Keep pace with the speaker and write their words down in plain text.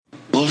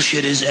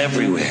Bullshit is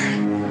everywhere.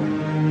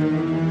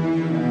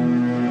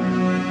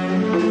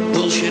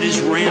 Bullshit is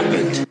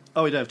rampant.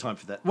 Oh, we don't have time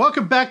for that.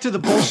 Welcome back to the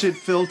Bullshit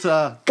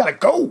Filter. Gotta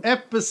go.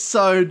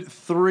 Episode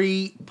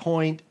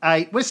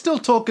 3.8. We're still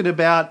talking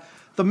about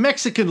the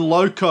Mexican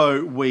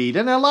Loco weed.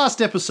 In our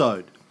last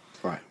episode,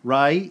 Right.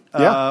 Ray,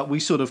 we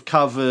sort of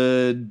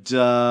covered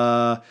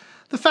the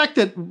fact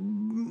that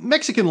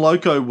Mexican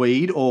Loco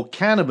weed or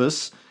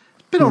cannabis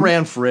been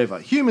around forever.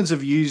 Humans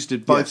have used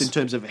it both in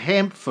terms of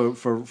hemp, for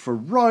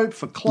rope,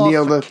 for cloth,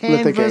 Neolithic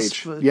for canvas,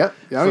 age.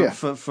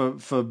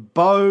 for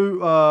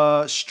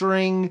bow,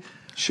 string,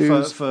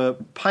 shoes, for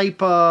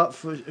paper,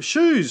 for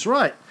shoes,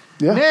 right.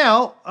 Yeah.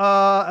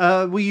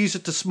 Now, we use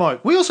it to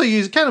smoke. We also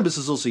use, cannabis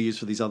is also used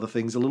for these other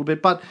things a little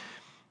bit, but,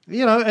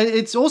 you know,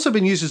 it's also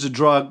been used as a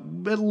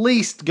drug at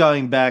least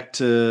going back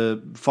to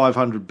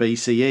 500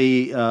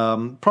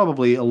 BCE,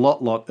 probably a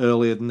lot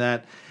earlier than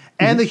that.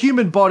 And the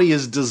human body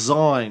is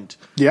designed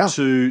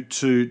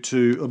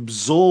to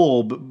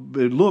absorb,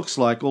 it looks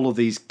like, all of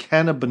these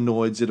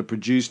cannabinoids that are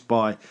produced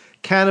by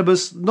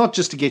cannabis, not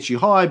just to get you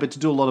high, but to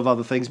do a lot of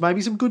other things,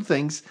 maybe some good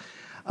things.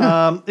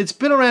 It's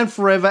been around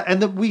forever,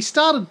 and we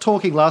started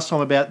talking last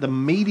time about the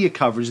media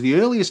coverage, the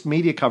earliest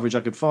media coverage I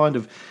could find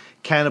of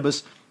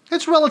cannabis.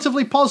 It's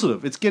relatively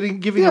positive. It's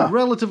giving a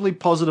relatively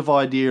positive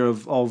idea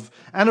of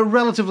and a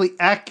relatively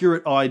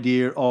accurate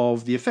idea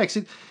of the effects.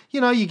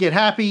 You get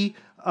happy,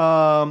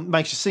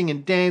 makes you sing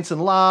and dance and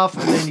laugh,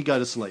 and then you go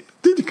to sleep.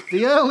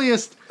 The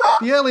earliest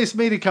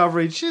media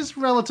coverage is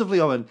relatively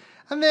on.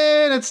 And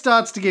then it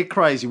starts to get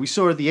crazy. We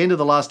saw at the end of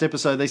the last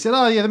episode, they said,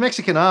 the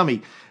Mexican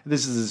army,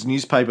 this is his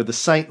newspaper, the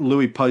St.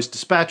 Louis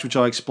Post-Dispatch, which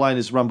I explained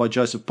is run by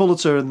Joseph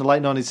Pulitzer in the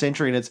late 19th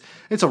century, and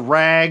it's a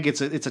rag,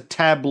 it's a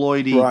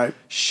tabloidy,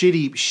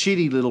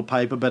 shitty little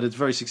paper, but it's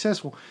very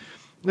successful.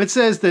 It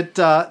says that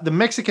the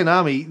Mexican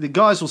army, the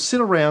guys will sit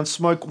around,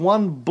 smoke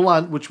one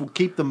blunt, which will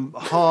keep them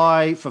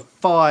high for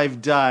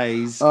 5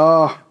 days.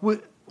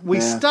 We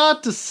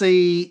start to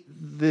see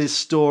the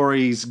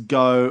stories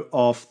go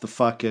off the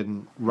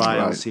fucking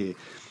rails here.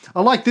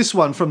 I like this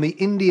one from the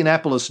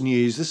Indianapolis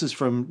News. This is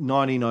from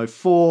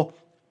 1904.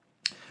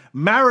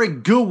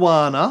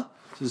 Marijuana,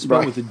 this is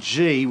spelled with a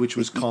G, which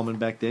was common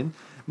back then.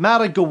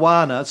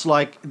 Marijuana, it's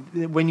like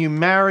when you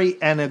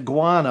marry an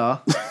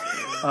iguana,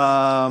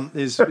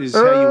 is how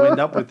you end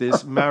up with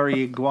this.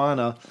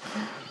 Marijuana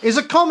is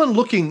a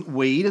common-looking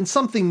weed and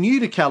something new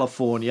to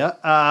California.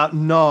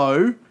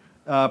 No.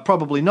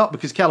 Probably not,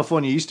 because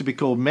California used to be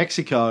called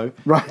Mexico.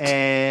 Right.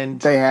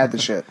 And they had the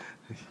shit.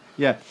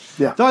 Yeah.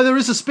 Though there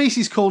is a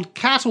species called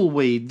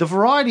cattleweed. The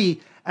variety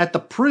at the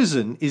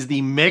prison is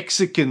the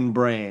Mexican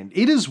brand.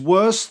 It is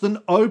worse than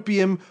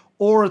opium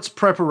or its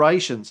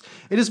preparations.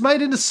 It is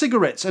made into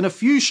cigarettes, and a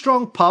few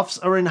strong puffs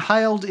are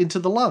inhaled into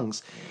the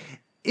lungs.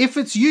 If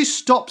its use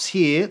stops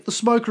here, the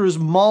smoker is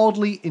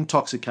mildly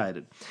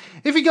intoxicated.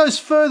 If he goes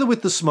further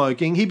with the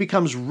smoking, he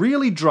becomes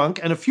really drunk,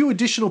 and a few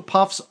additional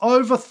puffs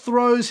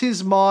overthrows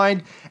his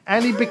mind,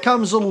 and he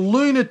becomes a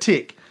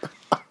lunatic.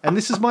 And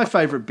this is my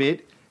favourite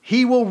bit.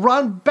 He will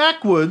run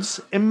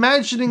backwards,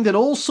 imagining that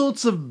all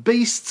sorts of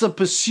beasts are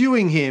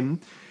pursuing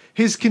him.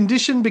 His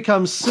condition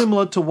becomes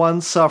similar to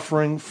one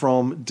suffering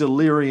from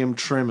delirium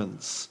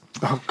tremens.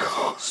 Oh,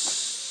 God.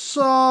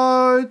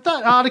 So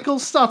that article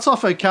starts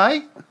off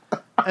okay.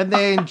 And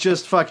then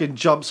just fucking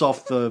jumps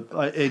off the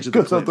edge of the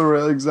cliff. Goes off the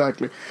rail,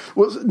 exactly.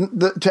 Well,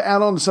 to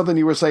add on to something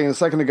you were saying a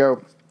second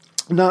ago,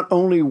 not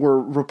only were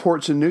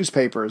reports in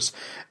newspapers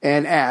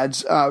and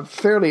ads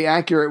fairly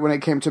accurate when it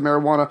came to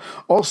marijuana,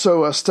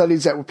 also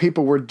studies that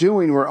people were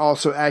doing were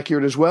also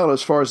accurate as well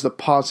as far as the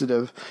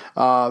positive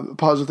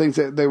things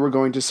that they were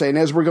going to say. And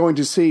as we're going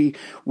to see,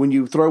 when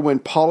you throw in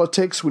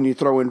politics, when you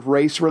throw in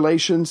race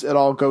relations, it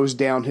all goes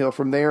downhill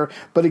from there.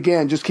 But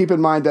again, just keep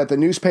in mind that the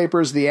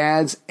newspapers, the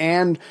ads,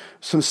 and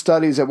some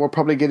studies that we'll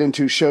probably get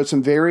into showed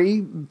some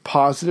very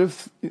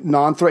positive,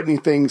 non-threatening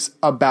things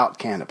about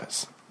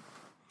cannabis.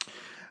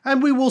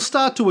 And we will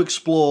start to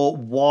explore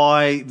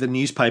why the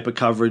newspaper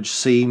coverage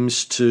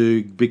seems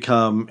to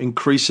become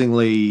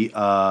increasingly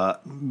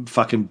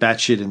fucking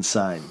batshit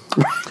insane.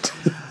 Right.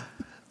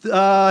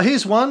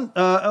 Here's one,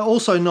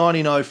 also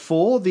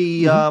 1904,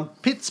 the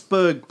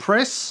Pittsburgh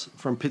Press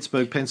from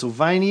Pittsburgh,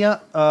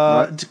 Pennsylvania.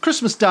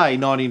 Christmas Day,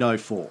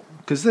 1904,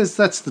 because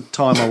that's the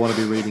time I want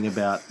to be reading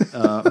about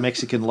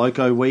Mexican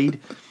Loco weed.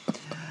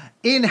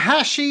 In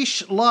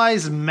hashish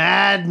lies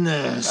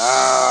madness.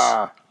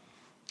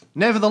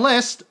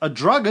 Nevertheless, a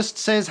druggist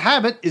says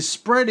habit is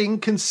spreading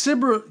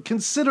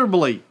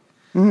considerably.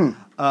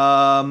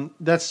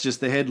 That's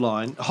just the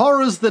headline.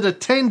 Horrors that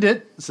attend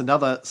it, it's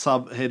another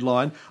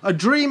sub-headline. A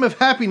dream of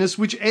happiness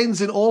which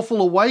ends in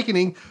awful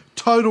awakening,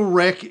 total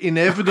wreck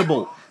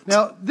inevitable.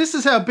 Now, this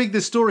is how big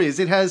this story is.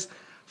 It has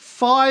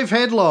 5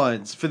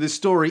 headlines for this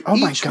story,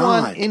 each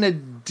one in a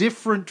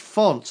different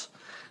font.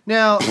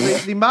 Now,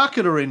 the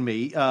marketer in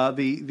me,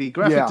 the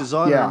graphic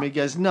designer in me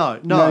goes, no,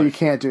 you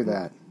can't do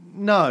that.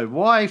 No,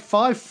 why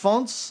 5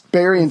 fonts?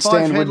 Barry and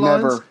Stan would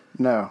headlines? never.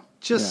 No.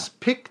 Just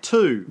pick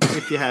 2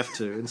 if you have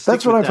to. And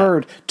that's what I've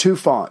heard. 2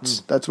 fonts.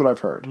 That's what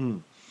I've heard.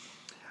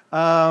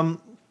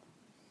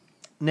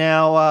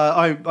 Now,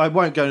 I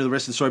won't go into the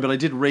rest of the story, but I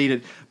did read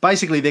it.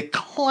 Basically, they're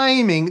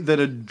claiming that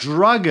a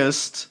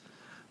druggist,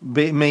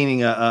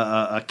 meaning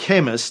a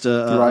chemist,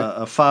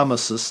 a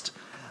pharmacist,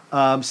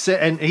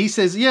 and he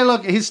says, yeah,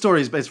 look, his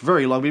story it's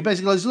very long, but he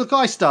basically goes, look,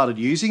 I started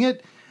using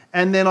it,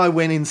 and then I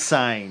went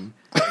insane.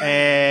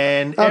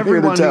 And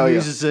everyone who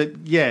uses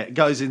it,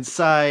 goes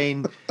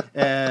insane.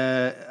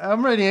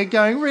 I'm reading it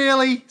going,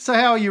 really? So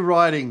how are you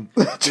writing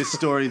this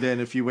story then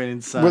if you went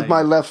insane? With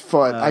my left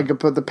foot. I could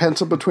put the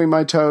pencil between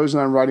my toes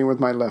and I'm writing with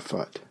my left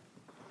foot.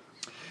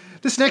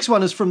 This next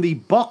one is from the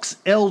Box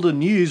Elder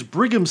News,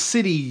 Brigham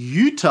City,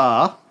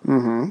 Utah,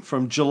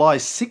 from July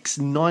 6,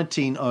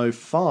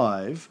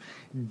 1905.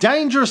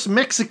 Dangerous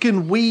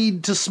Mexican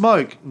weed to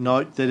smoke.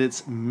 Note that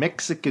it's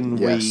Mexican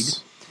weed.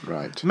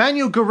 Right.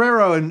 Manuel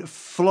Guerrero and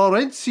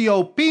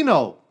Florencio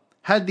Pino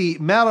had the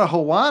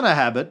marijuana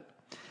habit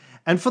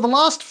and for the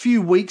last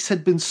few weeks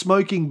had been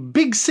smoking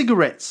big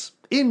cigarettes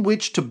in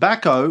which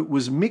tobacco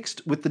was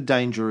mixed with the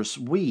dangerous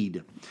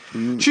weed.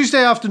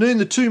 Tuesday afternoon,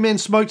 the two men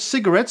smoked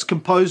cigarettes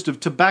composed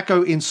of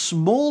tobacco in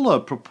smaller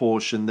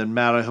proportion than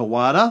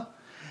marijuana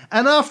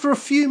and after a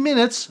few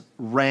minutes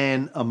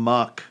ran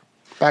amok.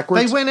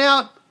 Backwards?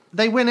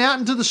 They went out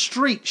into the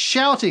street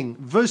shouting,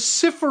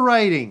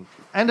 vociferating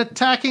and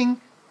attacking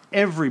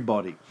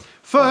everybody.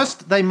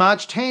 First, they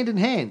marched hand in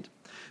hand,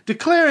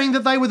 declaring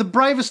that they were the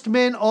bravest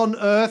men on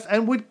earth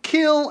and would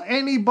kill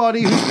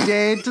anybody who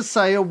dared to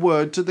say a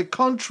word to the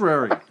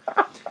contrary.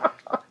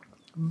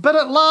 But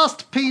at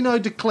last, Pino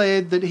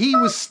declared that he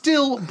was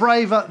still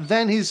braver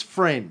than his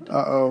friend.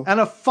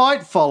 And a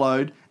fight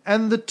followed,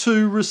 and the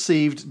two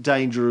received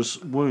dangerous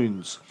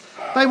wounds.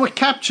 They were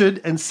captured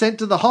and sent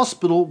to the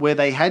hospital where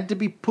they had to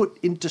be put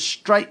into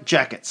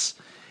straitjackets.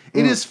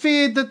 It is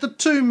feared that the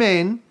two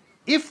men,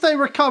 if they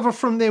recover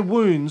from their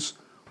wounds,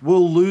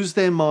 will lose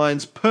their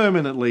minds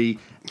permanently,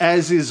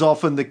 as is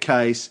often the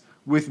case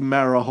with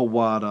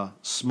marijuana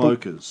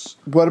smokers.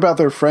 What about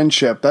their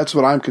friendship? That's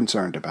what I'm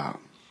concerned about.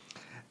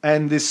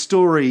 And this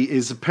story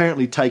is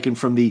apparently taken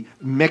from the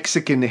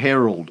Mexican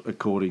Herald,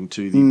 according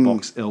to the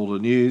Box Elder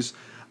News.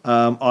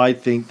 I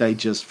think they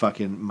just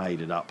fucking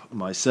made it up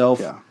myself.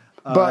 Yeah.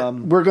 But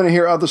we're going to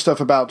hear other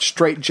stuff about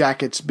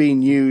straitjackets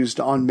being used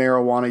on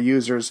marijuana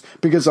users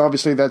because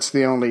obviously that's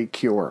the only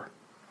cure.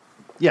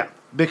 Yeah,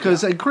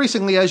 because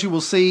increasingly, as you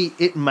will see,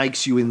 it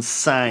makes you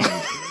insane.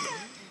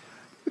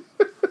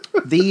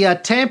 The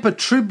Tampa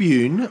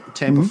Tribune,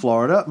 Tampa,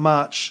 Florida,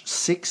 March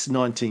 6,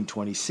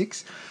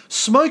 1926.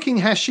 Smoking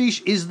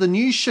hashish is the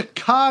new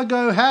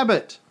Chicago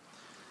habit.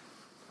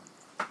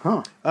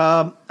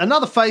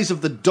 Another phase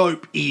of the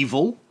dope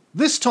evil,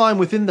 this time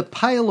within the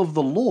pale of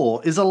the law,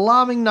 is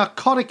alarming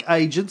narcotic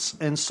agents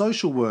and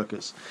social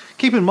workers.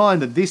 Keep in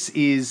mind that this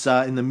is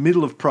in the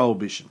middle of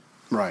Prohibition.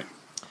 Right.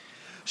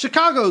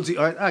 Chicago's...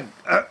 got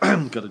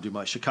to do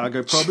my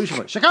Chicago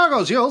Prohibition.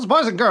 Chicago's youths,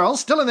 boys and girls,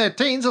 still in their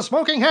teens, are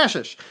smoking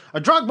hashish, a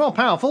drug more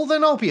powerful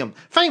than opium,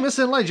 famous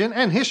in legend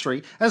and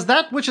history as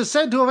that which is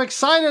said to have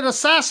excited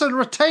assassin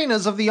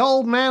retainers of the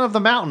Old Man of the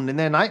Mountain in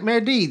their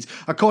nightmare deeds,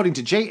 according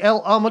to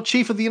J.L. Ulmer,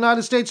 Chief of the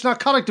United States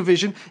Narcotic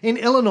Division in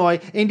Illinois,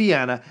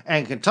 Indiana,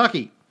 and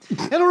Kentucky.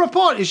 In a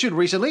report issued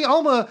recently,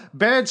 Ulmer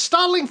bared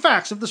startling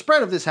facts of the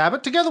spread of this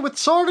habit, together with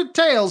sordid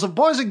tales of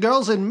boys and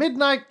girls in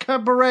midnight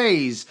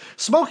cabarets,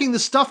 smoking the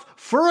stuff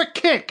for a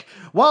kick,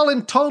 while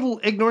in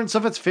total ignorance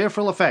of its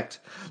fearful effect.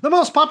 The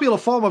most popular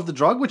form of the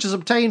drug, which is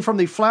obtained from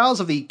the flowers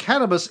of the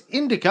Cannabis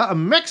indica, a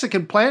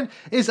Mexican plant,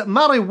 is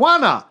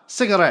marijuana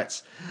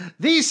cigarettes.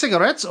 These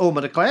cigarettes,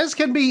 Ulmer declares,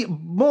 can be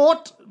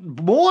bought,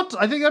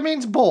 I think that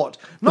means bought,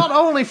 not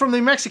only from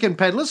the Mexican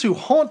peddlers who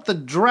haunt the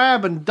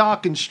drab and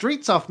darkened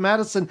streets off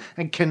Madison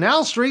and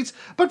Canal Streets,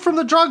 but from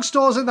the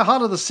drugstores in the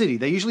heart of the city.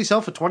 They usually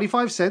sell for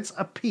 25 cents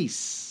a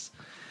piece.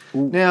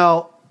 Ooh.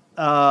 Now,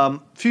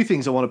 few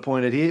things I want to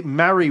point out here.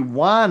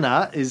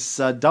 Marijuana is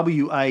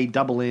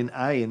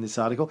W-A-N-N-A in this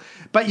article,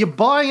 but you're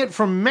buying it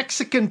from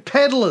Mexican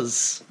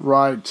peddlers.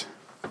 Right.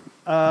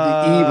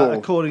 The evil.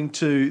 According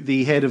to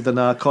the head of the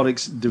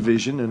narcotics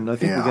division, and I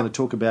think we're going to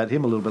talk about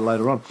him a little bit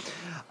later on.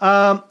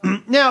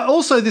 Now,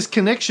 also this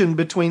connection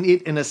between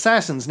it and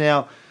assassins.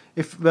 Now,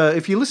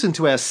 if you listen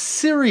to our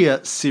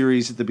Syria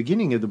series at the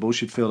beginning of the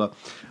Bullshit Filter,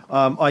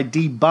 I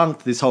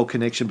debunked this whole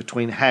connection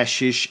between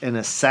hashish and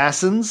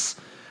assassins.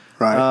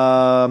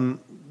 Right.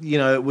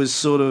 It was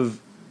sort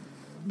of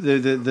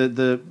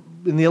the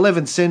in the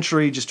 11th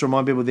century, just to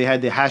remind people, they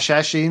had the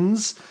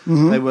Hashashins.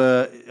 Mm-hmm. They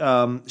were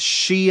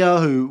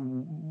Shia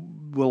who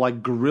were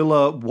like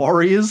guerrilla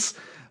warriors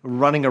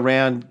running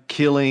around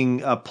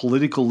killing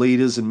political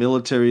leaders and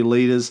military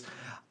leaders,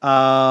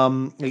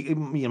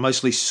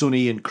 mostly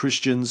Sunni and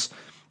Christians.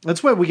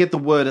 That's where we get the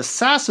word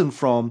assassin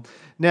from.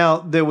 Now,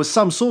 there were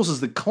some sources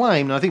that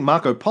claimed, and I think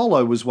Marco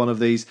Polo was one of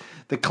these,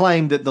 that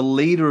claimed that the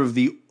leader of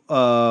the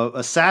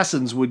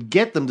assassins would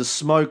get them to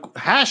smoke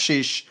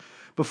hashish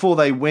before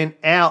they went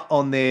out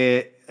on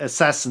their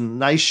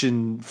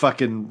assassination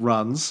fucking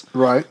runs.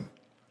 Right.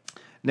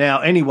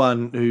 Now,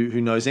 anyone who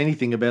knows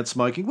anything about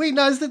smoking,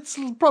 knows that's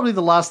probably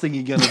the last thing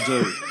you're going to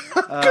do.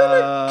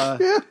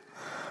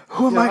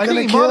 Who am I I going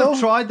think to he might kill? have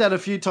tried that a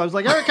few times.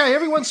 Like, okay,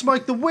 everyone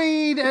smoke the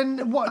weed,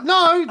 and what?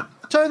 No,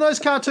 turn those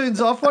cartoons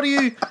off. What are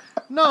you?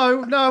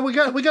 No, we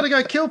got to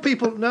go kill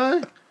people.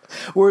 No.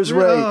 Where's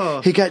Ray?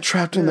 Oh. He got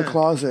trapped in the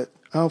closet.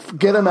 Oh,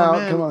 get him out.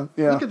 Man. Come on.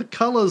 Yeah. Look at the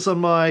colours on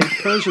my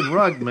Persian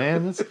rug,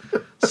 man.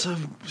 It's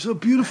so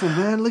beautiful,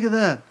 man. Look at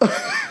that.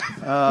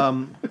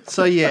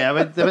 So yeah,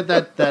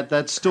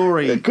 that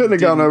story It couldn't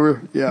have gone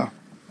over. Yeah.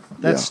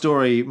 That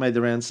story made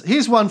the rounds.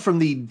 Here's one from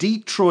the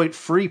Detroit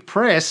Free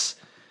Press,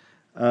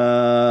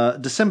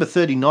 December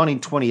 30,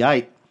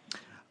 1928.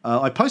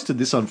 I posted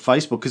this on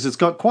Facebook because it's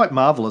got quite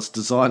marvellous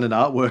design and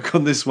artwork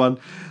on this one.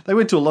 They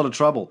went to a lot of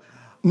trouble.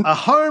 A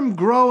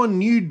homegrown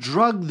new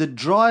drug that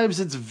drives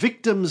its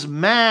victims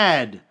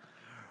mad.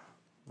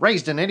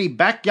 Raised in any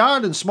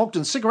backyard and smoked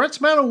in cigarettes,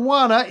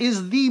 marijuana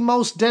is the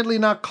most deadly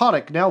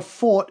narcotic now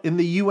fought in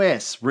the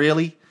US.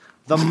 Really?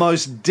 The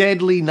most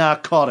deadly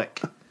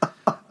narcotic.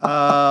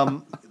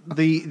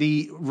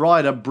 The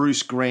writer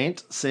Bruce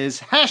Grant says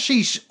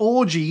hashish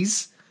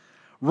orgies,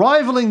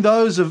 rivaling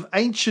those of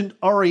ancient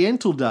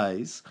Oriental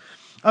days,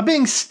 are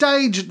being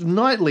staged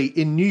nightly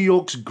in New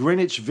York's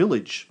Greenwich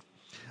Village.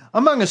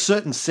 Among a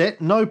certain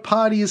set, no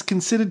party is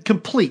considered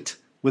complete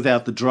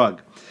without the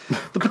drug.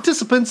 The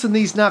participants in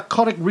these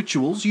narcotic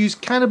rituals use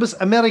cannabis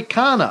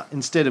americana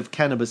instead of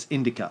cannabis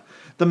indica,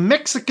 the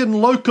Mexican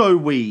loco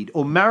weed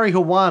or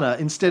marijuana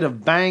instead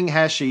of bang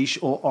hashish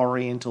or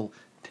oriental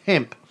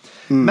hemp.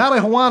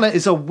 Marijuana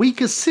is a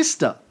weaker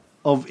sister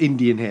of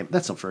Indian hemp.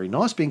 That's not very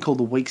nice, being called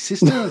the weak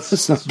sister.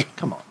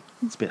 Come on,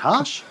 it's a bit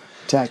harsh.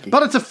 Tacky.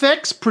 But its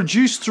effects,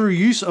 produced through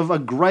use of a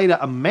greater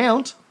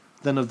amount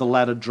than of the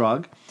latter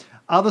drug,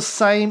 are the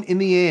same in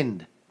the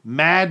end.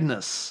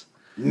 Madness.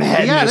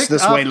 Madness,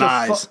 this way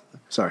lies.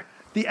 Sorry.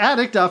 The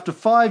addict, after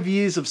 5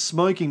 years of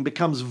smoking,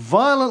 becomes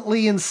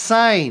violently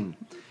insane,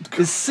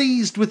 is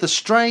seized with a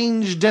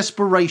strange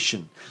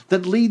desperation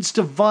that leads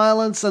to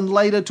violence and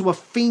later to a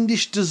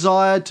fiendish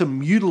desire to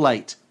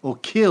mutilate or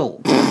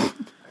kill.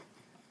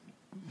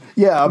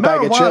 Yeah, a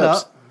bag of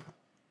chips.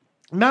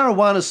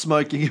 Marijuana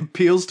smoking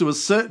appeals to a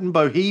certain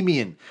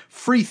bohemian,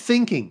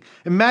 free-thinking,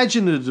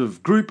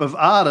 imaginative group of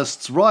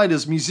artists,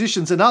 writers,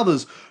 musicians, and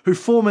others who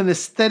form an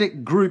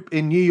aesthetic group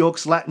in New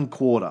York's Latin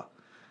Quarter.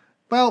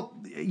 Well,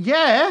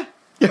 yeah,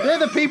 they're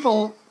the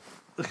people.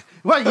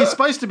 Well, you're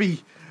supposed to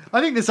be. I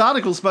think this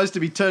article's supposed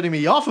to be turning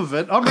me off of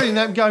it. I'm reading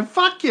that and going,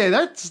 "Fuck yeah,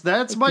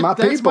 that's my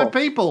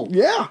people."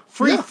 Yeah,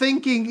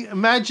 free-thinking,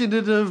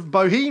 imaginative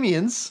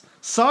bohemians.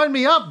 Sign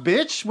me up,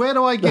 bitch. Where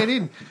do I get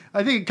in?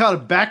 I think it kind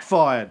of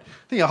backfired.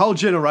 I think a whole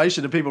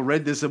generation of people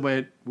read this and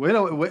went,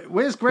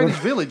 where's Greenwich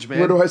Village, man?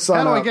 Where do I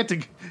sign up? How do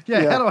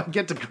I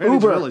get to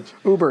Greenwich Village?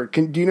 Uber.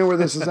 Do you know where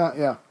this is at?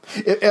 Yeah.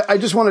 I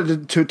just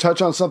wanted to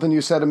touch on something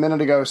you said a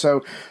minute ago.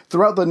 So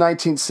throughout the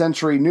 19th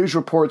century, news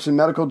reports and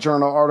medical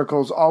journal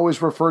articles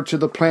always referred to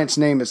the plant's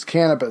name as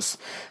cannabis.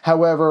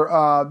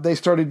 However, they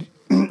started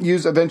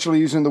eventually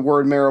using the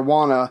word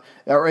marijuana,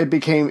 or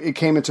it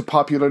came into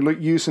popular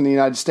use in the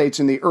United States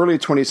in the early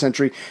 20th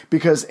century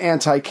because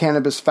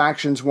anti-cannabis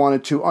factions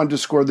wanted to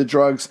underscore the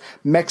drug's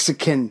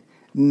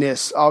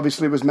Mexican-ness.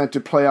 Obviously, it was meant to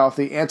play off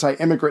the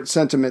anti-immigrant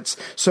sentiments.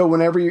 So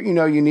whenever you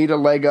need a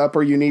leg up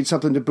or you need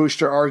something to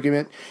boost your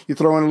argument, you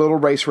throw in a little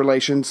race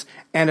relations,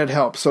 and it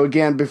helps. So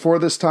again, before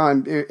this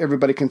time,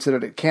 everybody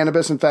considered it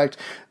cannabis. In fact,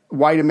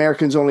 white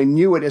Americans only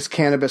knew it as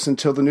cannabis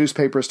until the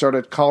newspapers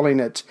started calling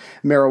it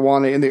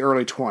marijuana in the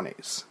early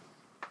 20s.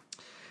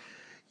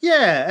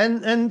 Yeah,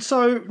 and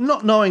so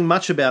not knowing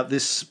much about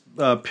this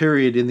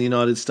period in the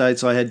United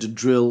States, I had to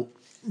drill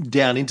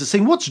down into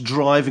seeing what's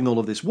driving all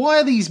of this. Why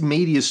are these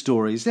media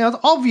stories? Now,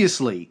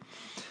 obviously,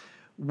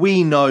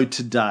 we know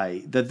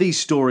today that these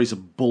stories are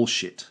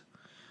bullshit.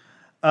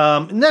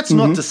 And that's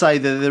not to say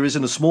that there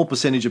isn't a small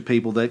percentage of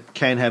people that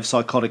can have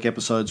psychotic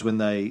episodes when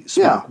they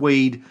smoke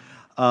weed.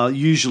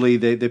 Usually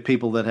they're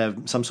people that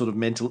have some sort of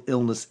mental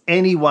illness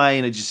anyway,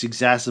 and it just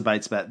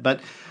exacerbates that. But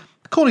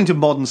according to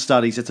modern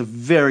studies, it's a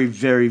very,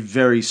 very,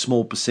 very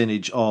small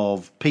percentage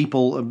of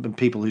people and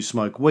people who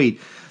smoke weed.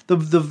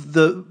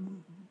 The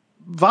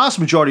vast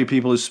majority of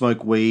people who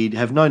smoke weed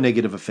have no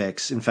negative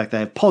effects. In fact, they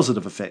have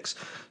positive effects,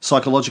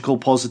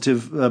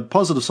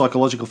 positive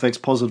psychological effects,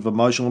 positive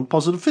emotional and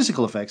positive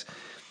physical effects.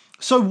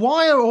 So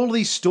why are all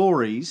these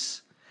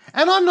stories,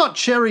 and I'm not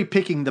cherry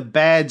picking the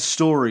bad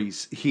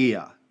stories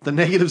here, the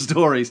negative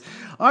stories.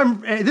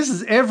 This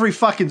is every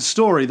fucking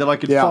story that I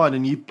could find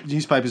in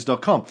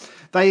newspapers.com.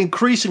 They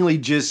increasingly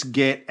just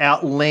get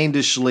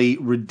outlandishly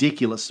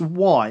ridiculous.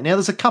 Why? Now,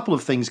 there's a couple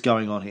of things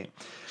going on here.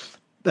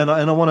 And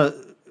I want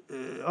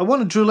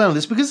to drill down on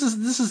this because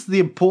this is the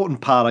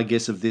important part, I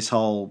guess, of this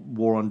whole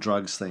war on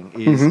drugs thing.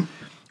 Is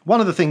one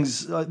of the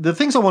things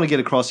I want to get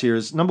across here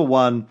is, number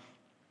one,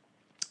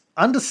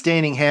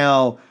 understanding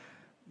how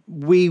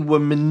we were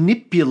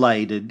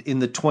manipulated in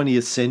the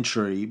 20th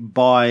century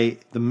by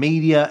the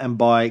media and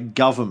by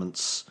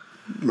governments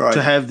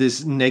to have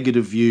this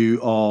negative view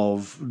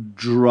of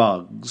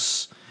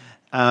drugs.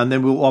 And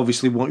then we want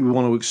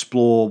to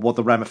explore what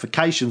the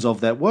ramifications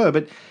of that were.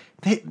 But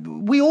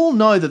we all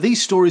know that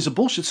these stories are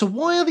bullshit. So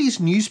why are these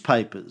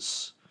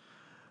newspapers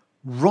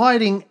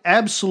writing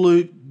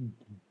absolute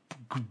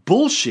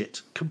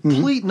bullshit,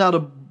 complete and utter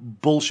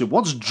bullshit.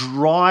 What's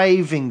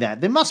driving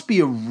that? There must be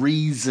a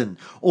reason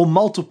or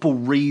multiple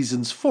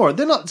reasons for it.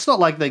 It's not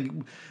like they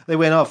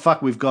went, oh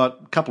fuck, we've got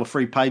a couple of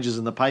free pages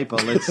in the paper.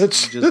 Let's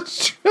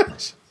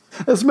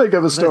let's make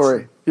up a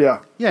story.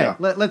 Yeah.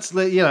 Let's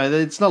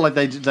it's not like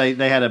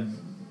they had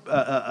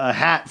a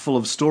hat full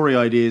of story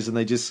ideas and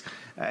they just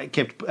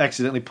kept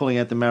accidentally pulling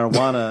out the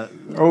marijuana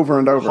over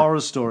and over horror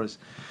stories.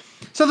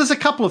 So there's a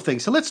couple of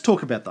things. So let's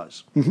talk about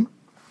those. Mm-hmm.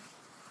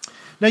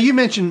 Now, you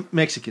mentioned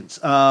Mexicans,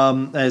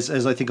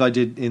 as I think I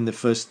did in the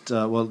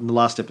in the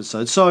last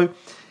episode. So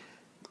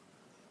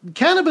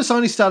cannabis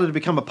only started to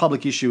become a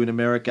public issue in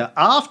America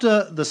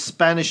after the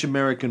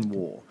Spanish-American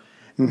War,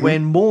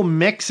 when more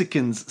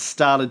Mexicans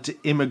started to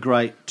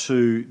immigrate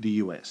to the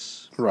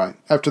U.S. Right.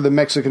 After the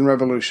Mexican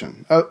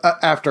Revolution.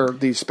 After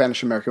the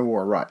Spanish-American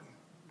War, right.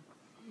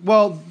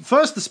 Well,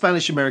 first the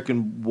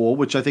Spanish-American War,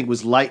 which I think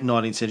was late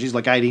 19th century,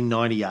 like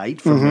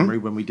 1898 from memory,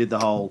 when we did the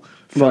whole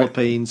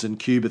Philippines and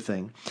Cuba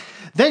thing.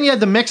 Then you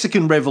had the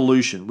Mexican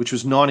Revolution, which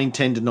was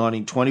 1910 to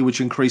 1920, which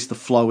increased the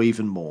flow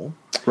even more.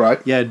 Right.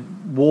 You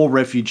had war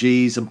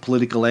refugees and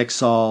political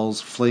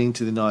exiles fleeing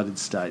to the United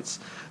States.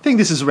 I think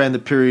this is around the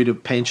period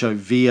of Pancho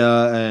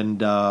Villa and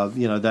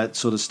that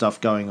sort of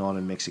stuff going on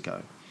in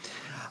Mexico.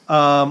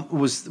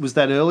 Was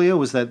that earlier?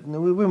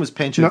 When was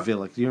Pancho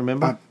Villa? Do you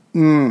remember?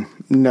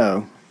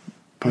 No.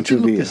 Pancho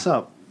Villa. Look this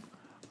up.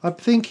 I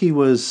think he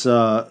was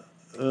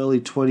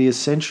early 20th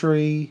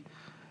century.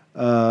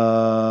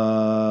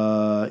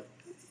 Yeah.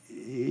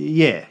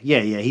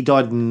 He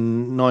died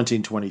in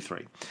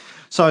 1923.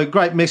 So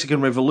great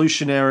Mexican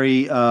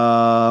revolutionary.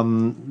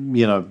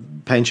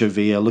 Pancho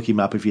Villa. Look him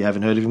up if you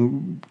haven't heard of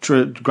him.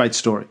 Great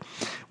story.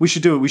 We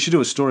should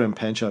do a story on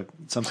Pancho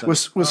sometime.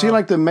 Was he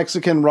like the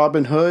Mexican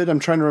Robin Hood? I'm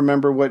trying to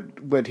remember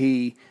what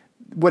he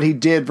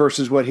did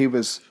versus what he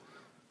was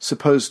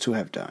supposed to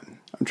have done.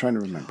 I'm trying to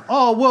remember.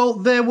 Oh, well,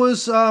 there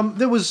was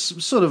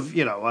sort of,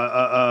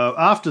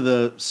 after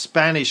the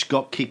Spanish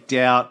got kicked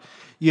out,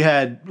 you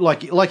had,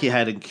 like you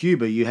had in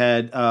Cuba, you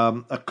had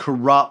a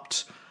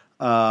corrupt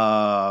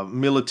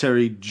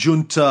military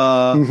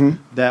junta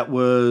that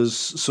was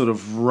sort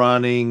of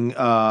running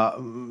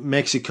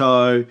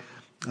Mexico.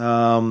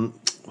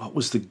 What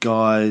was the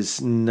guy's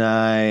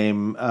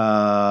name?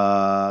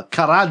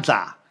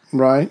 Carranza.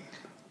 Right.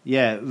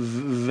 Yeah,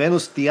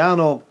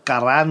 Venustiano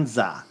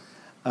Carranza,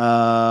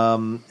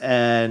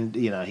 and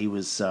he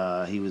was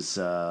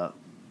corrupt,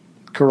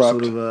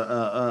 sort of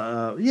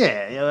a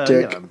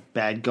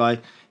bad guy,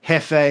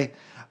 jefe,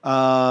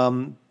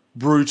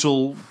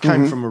 brutal,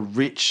 came from a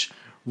rich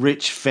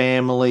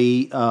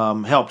family,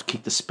 helped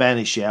kick the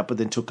Spanish out, but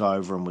then took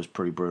over and was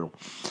pretty brutal.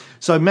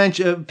 So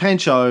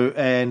Pancho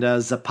and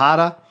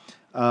Zapata,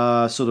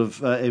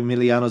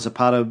 Emiliano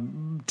Zapata,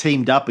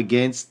 teamed up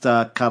against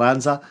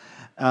Carranza.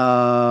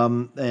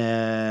 Everybody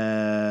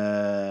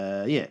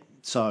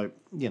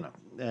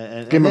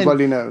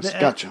knows.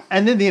 Gotcha.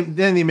 And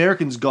then the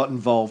Americans got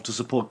involved to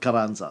support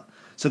Carranza.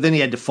 So then he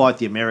had to fight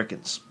the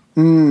Americans.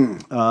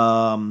 And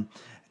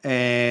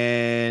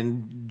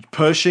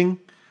Pershing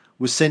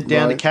was sent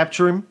down to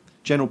capture him,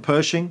 General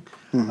Pershing.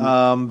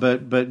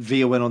 But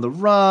Villa went on the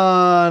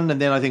run, and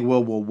then I think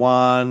World War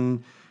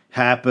One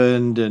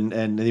happened,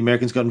 and the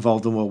Americans got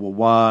involved in World War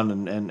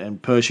One,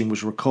 and Pershing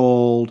was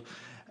recalled.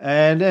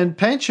 And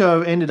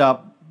Pancho ended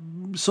up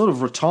sort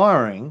of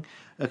retiring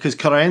because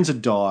Carranza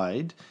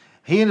died.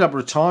 He ended up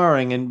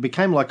retiring and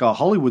became like a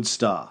Hollywood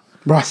star.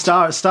 Right.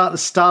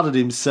 Started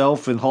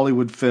himself in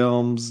Hollywood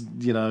films,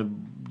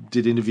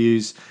 did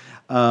interviews,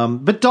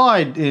 but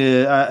died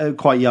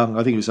quite young.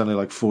 I think he was only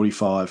like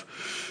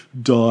 45.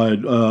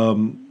 Died,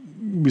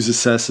 was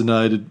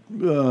assassinated.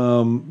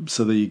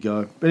 So there you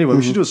go. Anyway,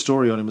 we should do a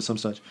story on him at some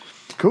stage.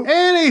 Cool.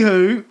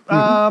 Anywho,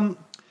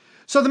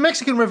 so the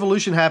Mexican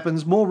Revolution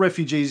happens. More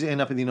refugees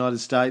end up in the United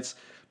States.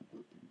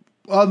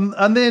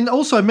 And then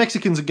also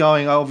Mexicans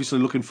are obviously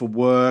looking for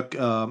work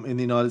in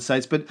the United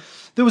States. But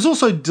there was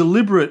also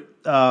deliberate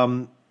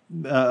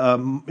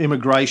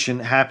immigration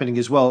happening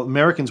as well.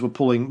 Americans were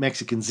pulling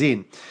Mexicans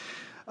in.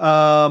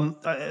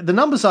 The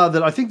numbers are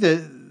that I think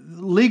the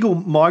legal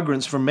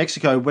migrants from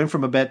Mexico went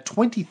from about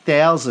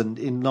 20,000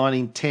 in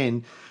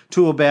 1910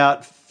 to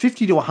about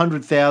 50 to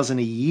 100,000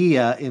 a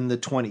year in the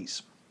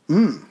 20s.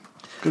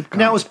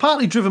 Now, it was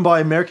partly driven by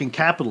American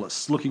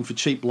capitalists looking for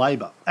cheap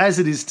labour, as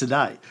it is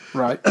today.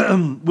 Right.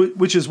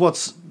 Which is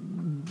what's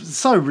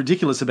so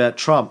ridiculous about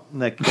Trump,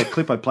 and that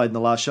clip I played in the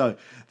last show.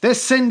 They're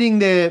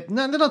they're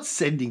not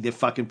sending their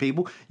fucking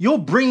people. You're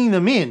bringing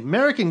them in.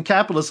 American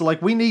capitalists are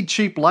like, we need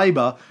cheap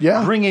labour.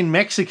 Yeah. Bring in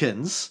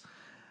Mexicans.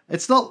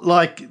 It's not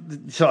like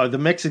the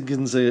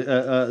Mexicans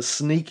are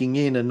sneaking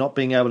in and not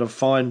being able to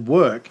find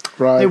work.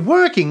 Right. They're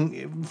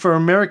working for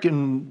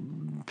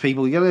American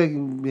people,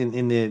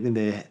 in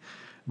their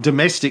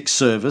domestic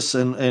service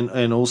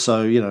and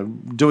also,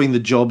 doing the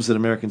jobs that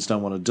Americans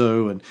don't want to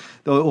do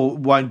or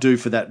won't do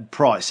for that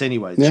price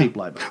anyway, cheap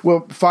labor.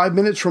 Well, 5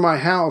 minutes from my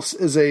house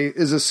is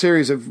a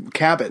series of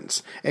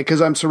cabins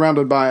because I'm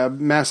surrounded by a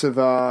massive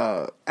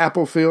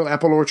apple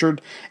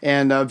orchard,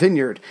 and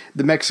vineyard.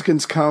 The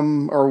Mexicans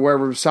come, or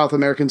wherever South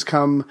Americans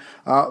come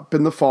up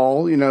in the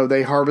fall.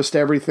 They harvest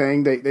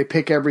everything. They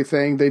pick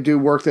everything. They do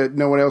work that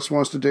no one else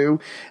wants to do,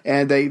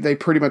 and they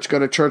pretty much go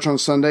to church on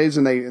Sundays,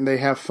 and they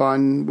have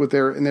fun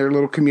in their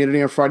little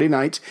community on Friday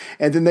nights,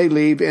 and then they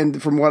leave.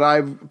 And from what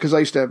because I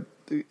used to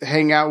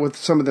hang out with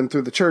some of them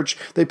through the church,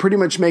 they pretty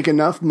much make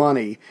enough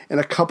money in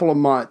a couple of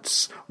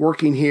months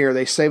working here.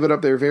 They save it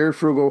up. They're very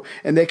frugal,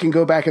 and they can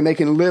go back and they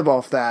can live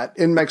off that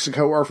in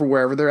Mexico or for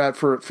wherever they're at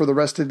for the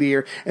rest of the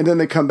year. And then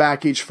they come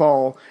back each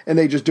fall and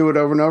they just do it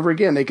over and over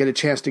again. They get a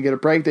chance to get a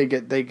break. They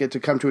get to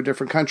come to a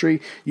different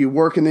country. You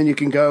work, and then you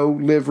can go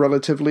live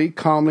relatively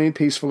calmly and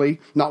peacefully,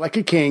 not like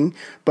a king,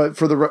 but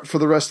for the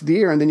rest of the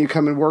year. And then you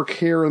come and work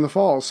here in the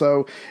fall.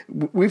 So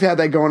we've had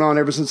that going on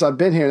ever since I've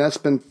been here. That's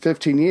been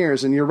 15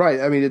 years. And you're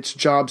right. I mean, it's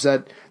jobs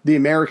that the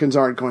Americans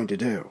aren't going to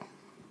do.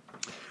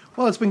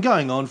 Well, it's been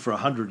going on for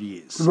 100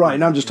 years. Right,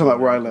 and I'm just talking about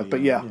where I live,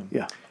 but yeah.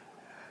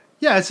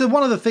 Yeah, so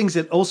one of the things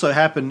that also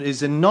happened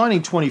is in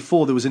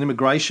 1924 there was an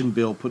immigration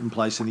bill put in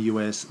place in the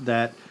US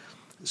that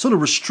sort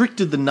of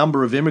restricted the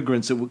number of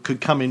immigrants that could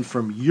come in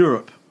from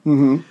Europe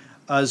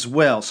as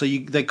well. So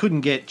they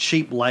couldn't get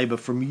cheap labor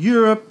from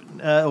Europe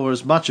or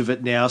as much of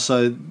it now,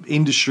 so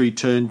industry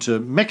turned to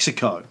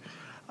Mexico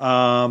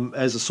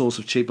as a source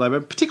of cheap labor,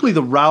 particularly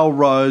the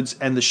railroads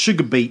and the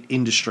sugar beet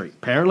industry,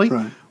 apparently,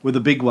 were the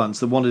big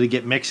ones that wanted to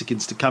get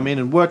Mexicans to come in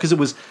and work because it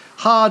was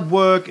hard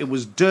work, it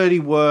was dirty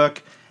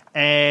work,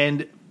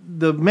 and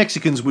the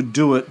Mexicans would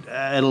do it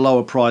at a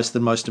lower price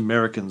than most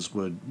Americans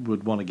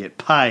would want to get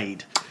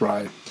paid.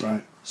 Right.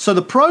 So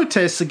the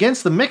protests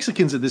against the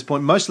Mexicans at this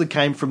point mostly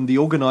came from the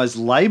organized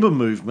labor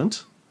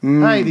movement.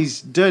 Hey, these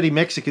dirty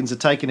Mexicans are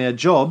taking our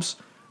jobs.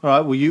 All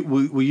right, will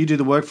you do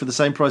the work for the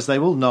same price they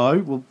will? No,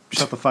 well,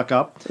 shut the fuck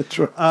up. That's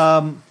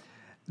right.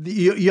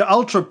 Your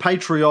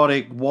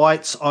ultra-patriotic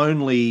whites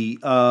only,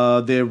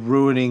 they're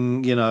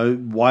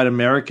ruining, white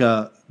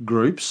America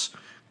groups,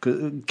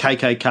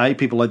 KKK,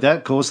 people like that.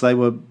 Of course, they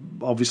were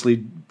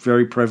obviously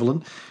very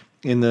prevalent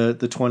in the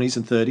 20s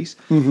and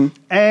 30s.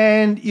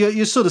 And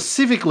your sort of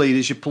civic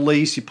leaders, your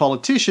police, your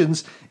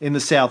politicians in the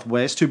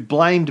Southwest who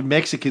blamed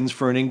Mexicans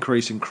for an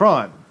increase in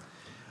crime.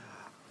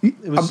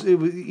 It was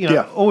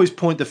always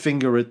point the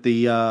finger at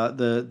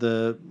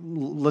the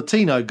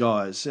Latino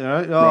guys.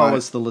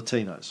 It's the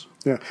Latinos.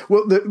 Yeah.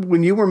 Well,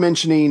 when you were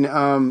mentioning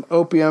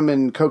opium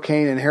and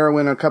cocaine and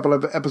heroin a couple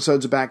of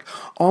episodes back,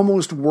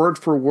 almost word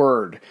for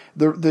word,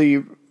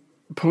 the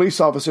police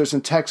officers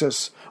in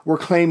Texas were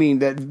claiming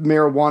that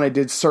marijuana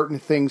did certain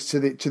things to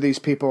these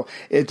people.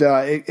 It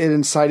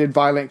incited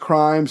violent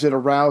crimes. It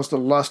aroused a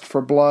lust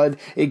for blood.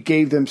 It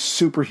gave them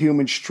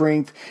superhuman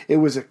strength. It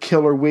was a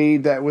killer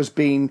weed that was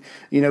being,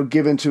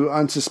 given to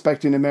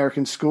unsuspecting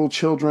American school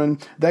children.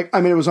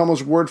 It was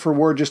almost word for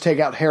word. Just take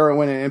out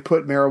heroin and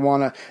put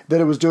marijuana.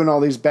 That it was doing all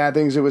these bad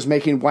things. It was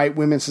making white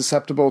women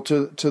susceptible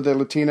to the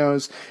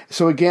Latinos.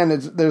 So again,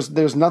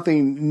 there's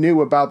nothing new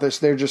about this.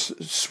 They're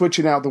just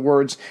switching out the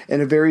words in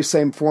a very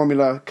same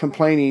formula,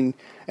 complaining.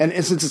 And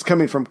since it's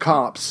coming from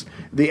cops,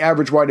 the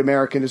average white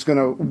American is going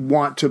to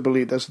want to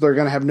believe this. They're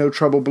going to have no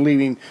trouble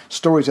believing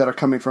stories that are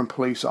coming from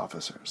police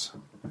officers.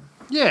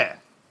 Yeah.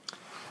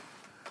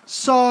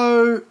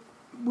 So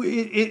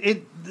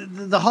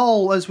the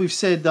whole, as we've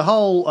said, the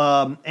whole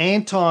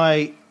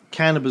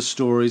anti-cannabis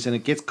stories, and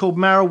it gets called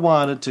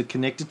marijuana to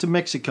connect it to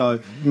Mexico,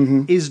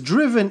 is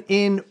driven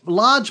in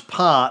large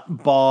part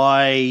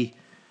by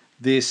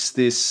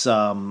this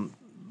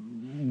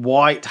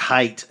white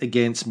hate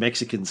against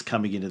Mexicans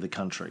coming into the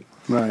country.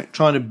 Right.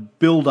 Trying to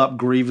build up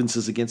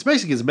grievances against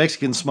Mexicans.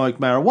 Mexicans smoke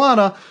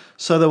marijuana,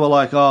 so they were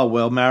like, oh,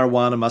 well,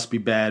 marijuana must be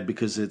bad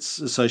because it's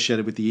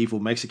associated with the evil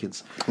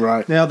Mexicans.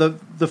 Right. Now,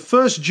 the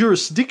first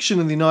jurisdiction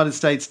in the United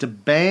States to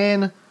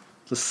ban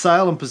the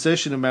sale and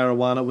possession of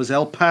marijuana was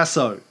El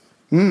Paso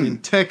in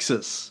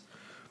Texas,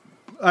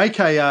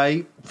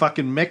 a.k.a.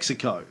 fucking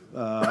Mexico,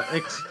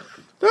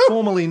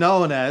 formerly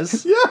known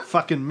as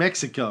fucking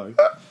Mexico.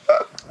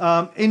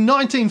 In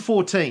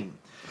 1914,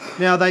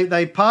 now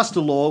they passed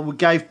a law that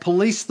gave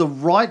police the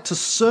right to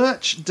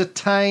search,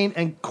 detain,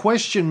 and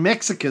question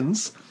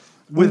Mexicans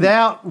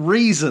without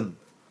reason.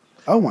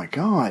 Oh, my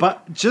God.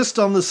 But just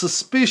on the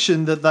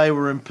suspicion that they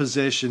were in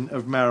possession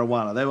of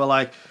marijuana. They were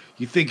like,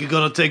 you think you're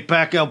going to take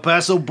back El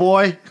Paso,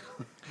 boy?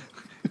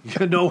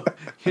 You're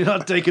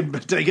not taking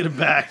it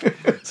back.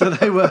 So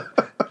they were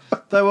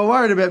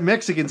worried about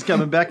Mexicans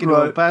coming back into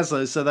El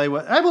Paso, so they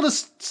were able to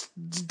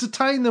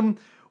detain them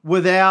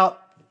without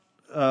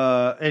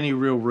any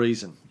real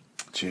reason.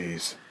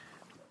 Jeez.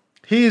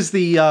 Here's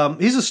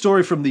a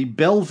story from the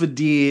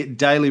Belvedere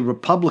Daily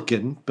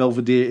Republican,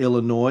 Belvedere,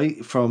 Illinois,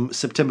 from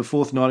September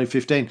 4th,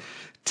 1915.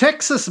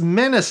 Texas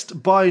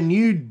menaced by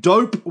new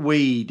dope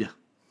weed.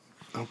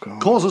 Oh,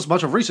 God. Causes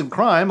much of recent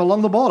crime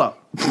along the border.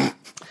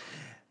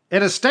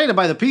 It is stated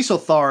by the peace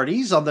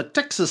authorities on the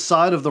Texas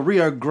side of the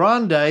Rio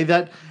Grande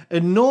that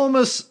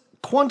enormous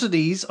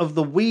quantities of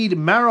the weed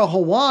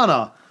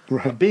marijuana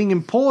are being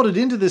imported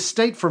into this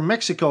state from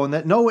Mexico, and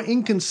that no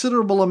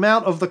inconsiderable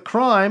amount of the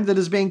crime that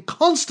is being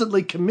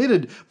constantly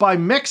committed by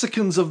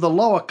Mexicans of the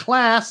lower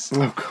class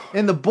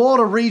in the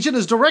border region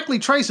is directly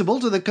traceable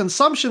to the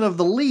consumption of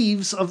the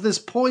leaves of this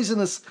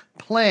poisonous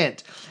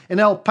plant. In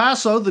El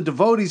Paso, the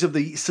devotees of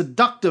the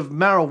seductive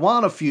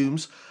marijuana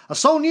fumes are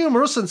so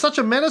numerous and such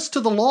a menace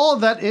to the law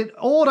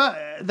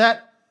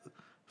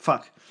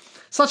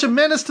such a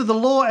menace to the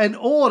law and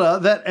order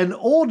that an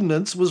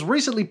ordinance was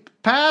recently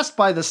passed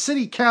by the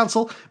city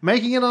council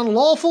making it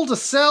unlawful to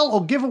sell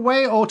or give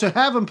away or to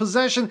have in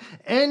possession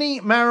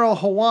any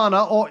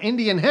marijuana or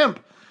Indian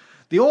hemp.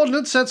 The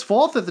ordinance sets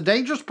forth that the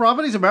dangerous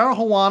properties of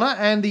marijuana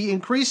and the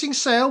increasing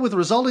sale with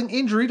resulting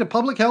injury to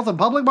public health and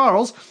public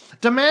morals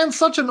demand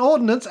such an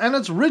ordinance and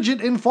its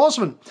rigid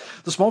enforcement.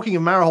 The smoking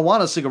of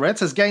marijuana cigarettes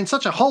has gained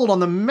such a hold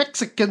on the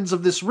Mexicans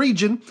of this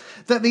region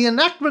that the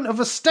enactment of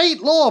a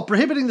state law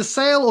prohibiting the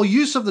sale or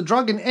use of the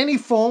drug in any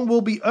form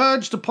will be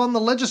urged upon the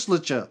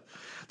legislature.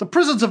 The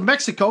prisons of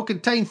Mexico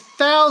contain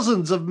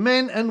thousands of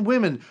men and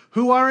women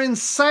who are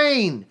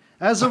insane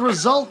as a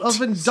result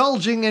of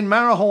indulging in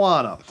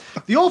marijuana.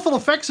 The awful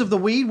effects of the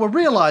weed were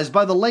realized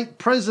by the late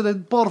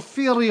President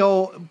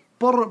Porfirio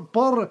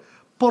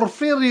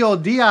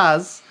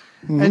Diaz,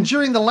 and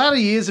during the latter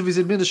years of his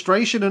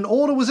administration, an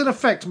order was in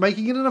effect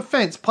making it an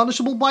offense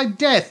punishable by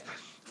death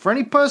for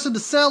any person to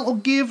sell or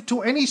give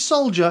to any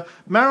soldier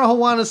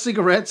marijuana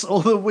cigarettes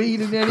or the weed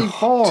in any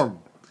form.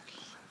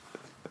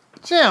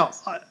 Now,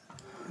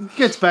 it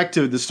gets back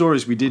to the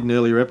stories we did in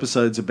earlier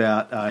episodes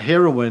about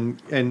heroin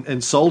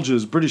and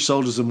soldiers, British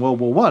soldiers in World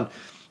War I.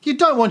 You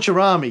don't want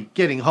your army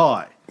getting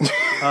high.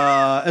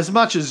 As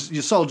much as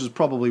your soldiers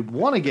probably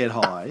want to get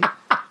high,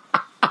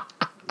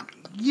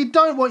 you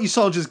don't want your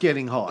soldiers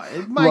getting high.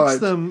 It makes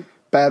them...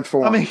 bad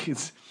form. I mean,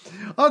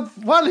 on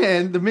one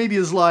hand, the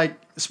media's like,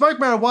 smoke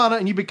marijuana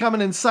and you become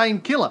an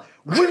insane killer.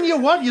 Wouldn't you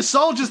want your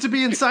soldiers to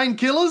be insane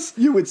killers?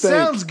 You would think.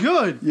 Sounds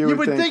good. You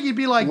would think you'd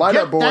be like, light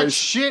get up, boys. that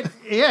shit.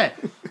 Yeah,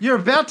 you're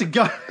about to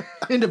go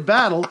into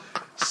battle.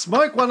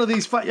 Smoke one of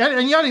these,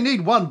 and you only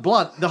need one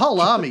blunt. The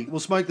whole army will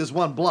smoke this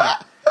one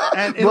blunt,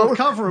 and it'll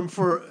cover them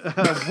for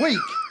a week.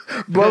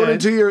 Blow it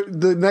into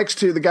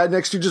the guy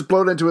next to you. Just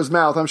blow it into his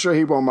mouth. I'm sure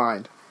he won't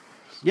mind.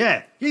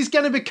 Yeah, he's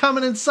going to become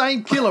an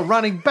insane killer,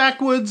 running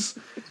backwards.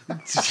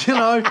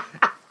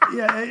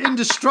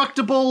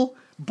 Indestructible.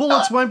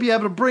 Bullets won't be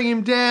able to bring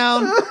him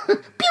down. Pew,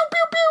 pew,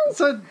 pew.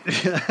 So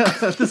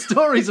the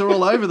stories are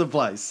all over the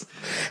place.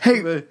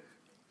 Hey,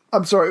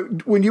 I'm sorry.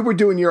 When you were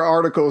doing your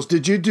articles,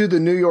 did you do the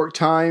New York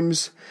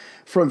Times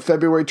from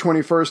February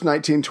 21st,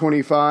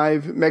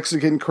 1925?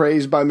 Mexican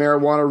crazed by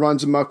marijuana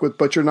runs amok with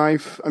butcher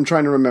knife? I'm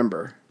trying to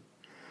remember.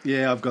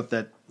 Yeah, I've got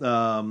that.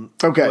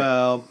 Okay.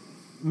 Well,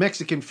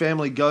 Mexican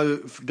family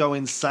go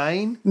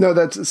insane. No,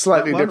 that's a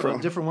slightly different.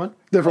 A different one?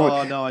 Different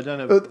one. Oh, no, I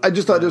don't know. I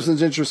just thought this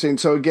was interesting.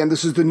 So again,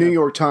 this is the New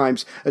York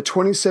Times. A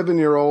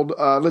 27-year-old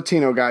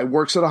Latino guy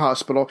works at a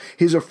hospital.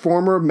 He's a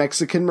former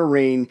Mexican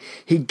Marine.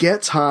 He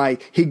gets high.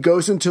 He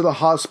goes into the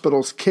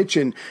hospital's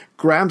kitchen,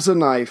 grabs a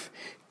knife,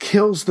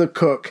 kills the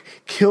cook,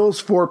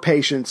 kills 4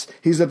 patients.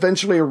 He's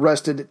eventually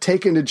arrested,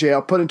 taken to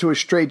jail, put into a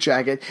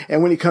straitjacket,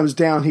 and when he comes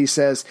down, he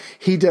says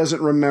he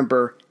doesn't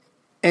remember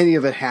any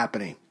of it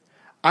happening.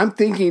 I'm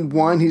thinking,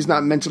 1, he's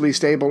not mentally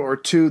stable, or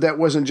 2, that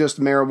wasn't just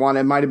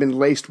marijuana. It might have been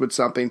laced with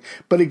something.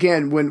 But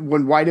again,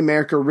 when white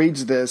America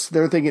reads this,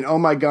 they're thinking, oh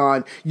my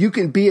God, you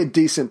can be a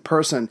decent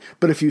person,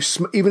 but if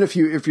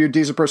you're a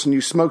decent person,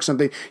 you smoke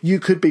something, you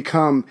could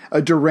become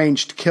a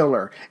deranged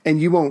killer,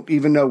 and you won't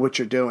even know what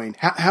you're doing.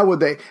 How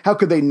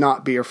could they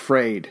not be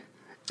afraid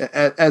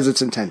as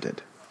it's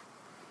intended?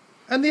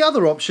 And the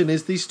other option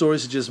is these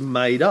stories are just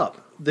made up.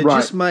 They're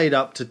just made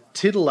up to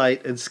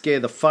titillate and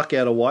scare the fuck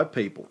out of white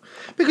people.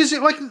 Because,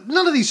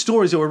 none of these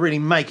stories will really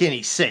make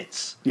any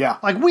sense. Yeah.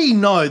 We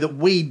know that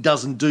weed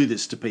doesn't do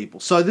this to people.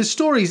 So the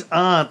stories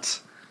aren't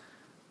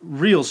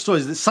real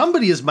stories. That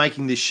somebody is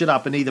making this shit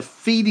up and either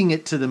feeding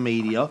it to the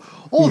media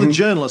or the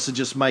journalists are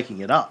just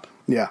making it up.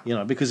 Yeah.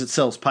 Because it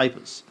sells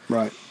papers.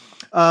 Right.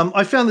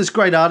 I found this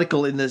great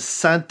article in the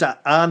Santa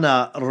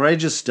Ana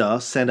Register,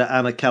 Santa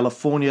Ana,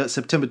 California,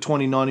 September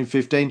 20,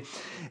 1915.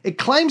 It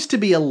claims to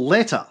be a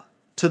letter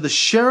to the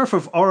sheriff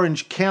of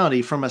Orange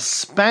County from a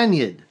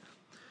Spaniard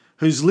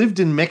who's lived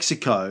in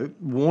Mexico,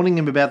 warning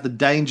him about the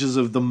dangers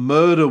of the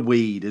murder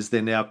weed, as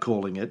they're now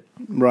calling it.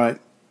 Right.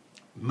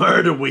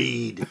 Murder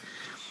weed.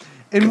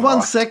 In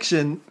one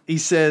section, he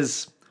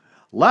says,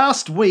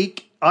 last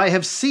week, I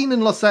have seen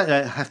in Los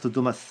Angeles... I have to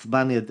do my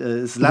Spaniard.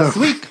 Last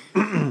week...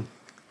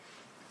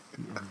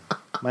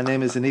 My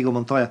name is Inigo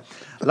Montoya.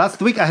 Last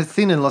week, I have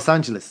seen in Los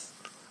Angeles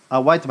a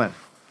white man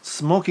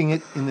smoking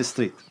it in the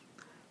street.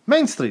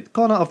 Main Street,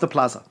 corner of the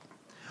plaza.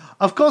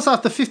 Of course,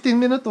 after 15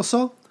 minutes or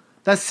so,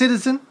 that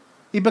citizen,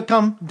 he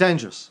become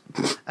dangerous.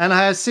 And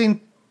I have seen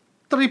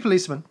 3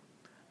 policemen,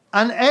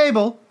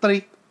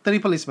 three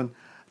policemen,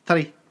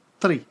 three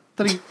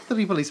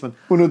policemen,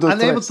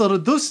 unable to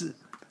reduce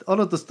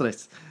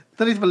stress.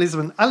 The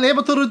policeman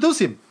unable to reduce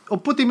him or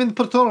put him in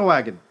patrol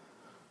wagon.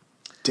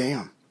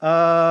 Damn.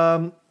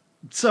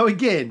 So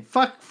again,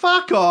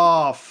 fuck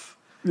off.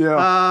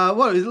 Yeah.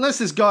 Unless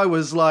this guy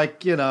was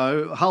like,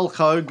 Hulk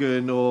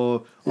Hogan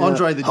or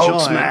Andre the Hulk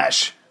Giant.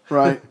 smash.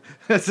 Right.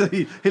 So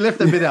he left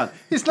that bit out.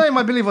 His name,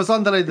 I believe, was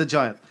Andre the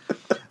Giant.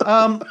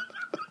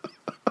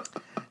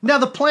 Now,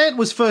 the plant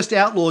was first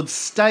outlawed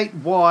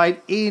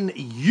statewide in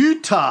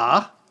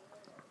Utah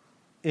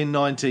in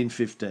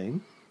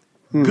 1915.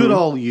 Good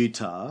old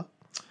Utah.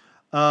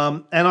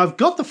 And I've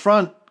got the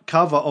front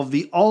cover of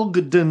the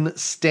Ogden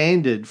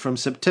Standard from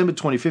September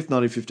 25th,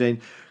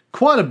 1915.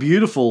 Quite a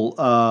beautiful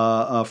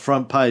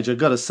front page, I've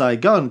got to say.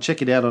 Go and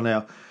check it out on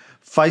our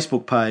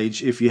Facebook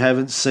page if you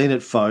haven't seen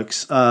it,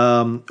 folks.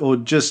 Or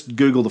just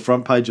Google the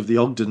front page of the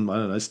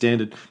Ogden,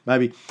 Standard,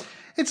 maybe.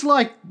 It's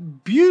like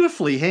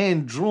beautifully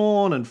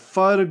hand-drawn and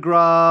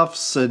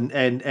photographs and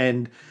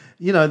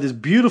there's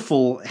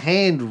beautiful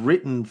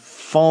handwritten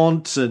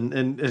font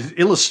and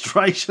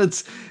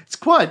illustrations. It's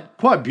quite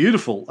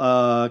beautiful,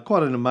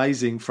 quite an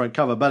amazing front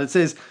cover. But it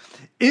says,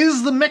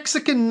 "Is the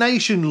Mexican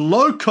nation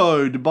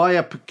locoed by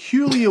a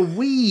peculiar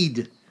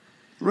weed?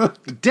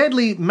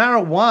 Deadly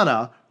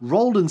marijuana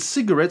rolled in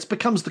cigarettes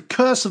becomes the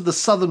curse of the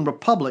Southern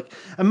Republic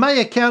and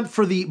may account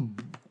for the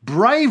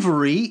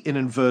bravery, in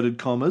inverted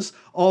commas,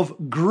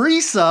 of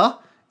greaser,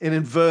 in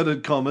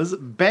inverted commas,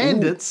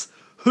 bandits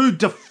who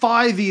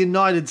defy the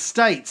United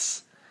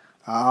States.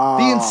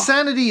 The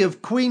insanity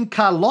of Queen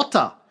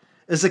Carlotta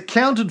is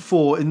accounted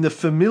for in the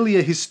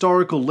familiar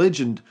historical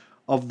legend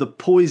of the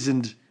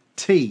poisoned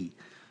tea."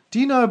 Do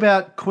you know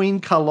about Queen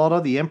Carlotta,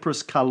 the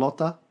Empress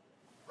Carlotta?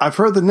 I've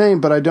heard the name,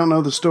 but I don't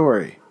know the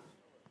story.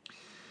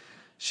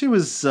 She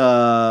was,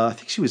 I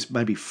think she was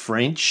maybe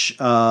French.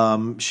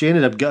 She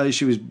ended up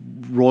she was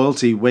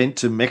royalty, went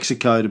to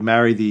Mexico to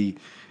marry the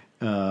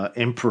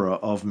Emperor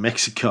of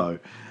Mexico,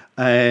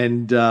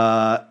 and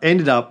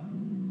ended up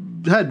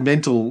had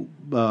mental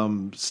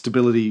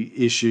stability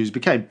issues,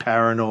 became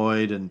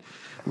paranoid, and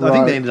I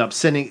think they ended up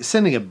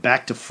sending her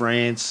back to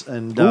France,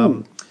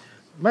 and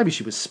maybe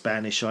she was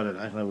Spanish. I don't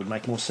know. That would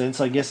make more sense,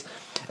 I guess.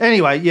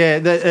 Anyway, yeah,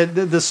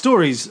 the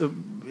stories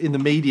in the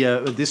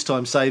media at this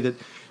time say that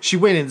she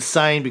went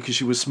insane because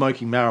she was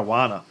smoking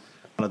marijuana.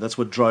 That's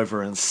what drove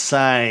her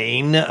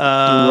insane.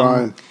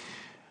 Right.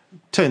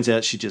 Turns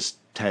out she just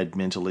had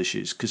mental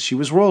issues because she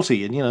was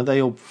royalty, and they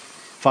all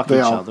fuck each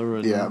other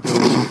and they're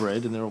all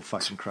bred and they're all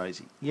fucking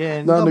crazy. Yeah,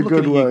 and not I'm in a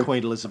good looking at way. you,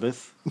 Queen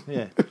Elizabeth.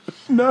 Yeah.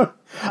 No,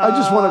 I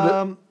just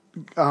wanted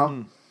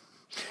to.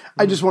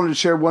 I just wanted to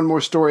share one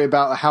more story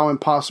about how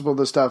impossible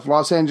this stuff.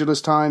 Los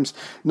Angeles Times,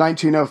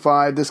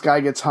 1905. This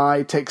guy gets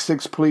high, takes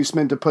 6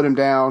 policemen to put him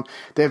down.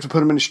 They have to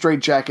put him in a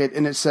straitjacket,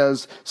 and it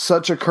says,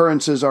 "Such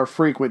occurrences are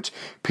frequent.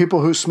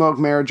 People who smoke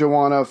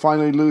marijuana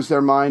finally lose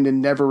their mind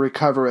and never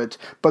recover it,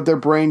 but their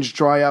brains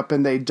dry up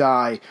and they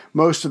die,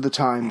 most of the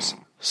times,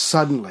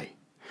 suddenly."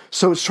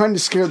 So it's trying to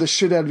scare the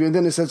shit out of you. And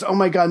then it says, oh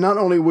my God, not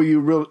only will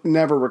you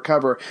never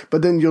recover,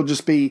 but then you'll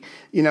just be,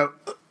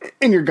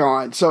 and you're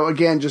gone. So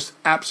again, just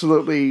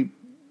absolutely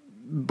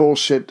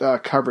bullshit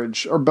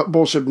coverage or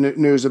bullshit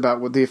news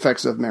about what the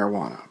effects of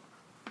marijuana.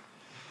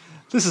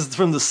 This is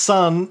from The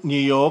Sun, New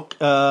York,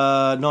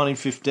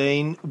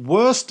 1915.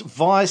 Worst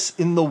vice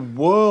in the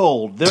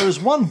world. There is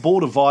one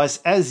border vice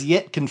as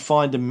yet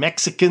confined to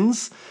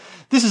Mexicans.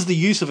 This is the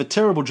use of a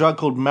terrible drug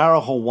called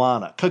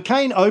marijuana.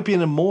 Cocaine,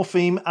 opium, and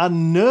morphine are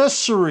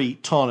nursery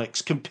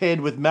tonics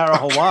compared with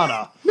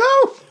marijuana.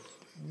 No!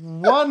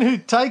 One who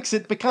takes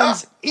it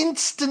becomes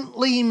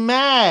instantly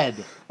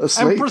mad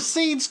Asleep. and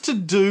proceeds to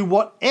do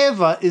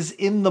whatever is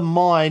in the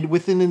mind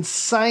with an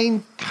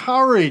insane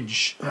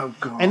courage. Oh,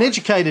 God. An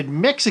educated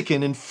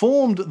Mexican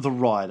informed the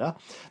writer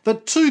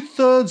that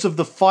 2/3 of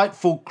the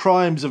frightful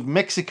crimes of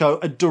Mexico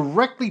are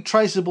directly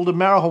traceable to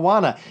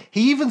marijuana.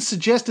 He even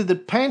suggested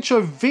that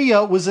Pancho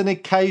Villa was an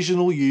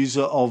occasional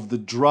user of the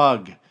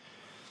drug.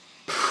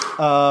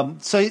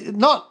 So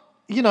not...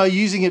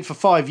 using it for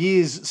 5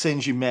 years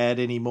sends you mad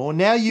anymore.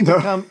 Now you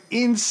become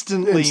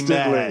instantly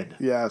mad.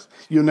 Yes.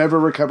 You'll never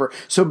recover.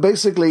 So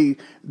basically,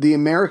 the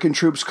American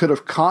troops could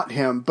have caught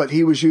him, but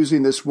he was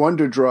using this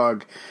wonder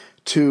drug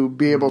to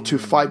be able to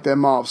fight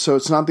them off. So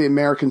it's not the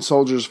American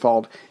soldiers'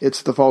 fault.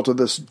 It's the fault of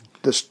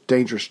this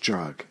dangerous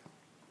drug.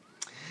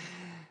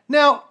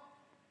 Now,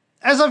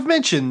 as I've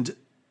mentioned,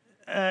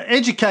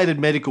 educated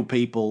medical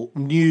people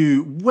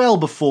knew well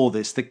before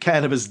this that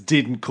cannabis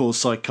didn't cause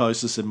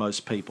psychosis in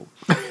most people.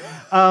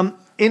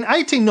 In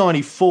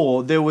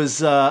 1894, there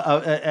was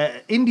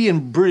an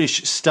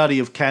Indian-British study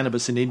of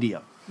cannabis in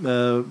India,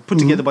 put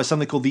together by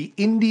something called the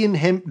Indian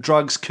Hemp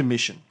Drugs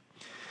Commission.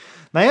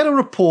 They had a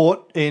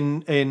report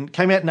came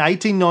out in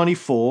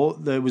 1894.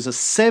 There was a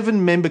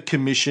 7-member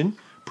commission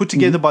put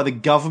together by the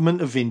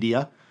government of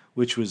India,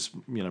 which was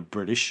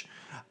British,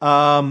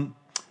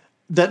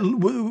 that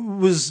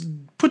was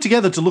put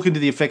together to look into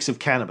the effects of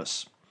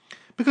cannabis,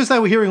 because they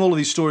were hearing all of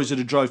these stories that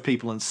had drove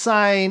people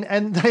insane,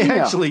 and they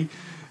actually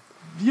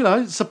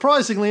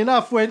surprisingly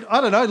enough, went,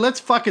 I don't know, let's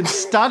fucking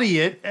study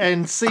it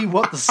and see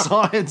what the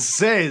science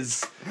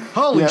says.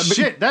 Holy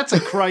shit, that's a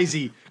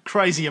crazy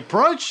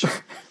approach.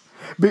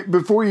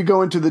 Before you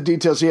go into the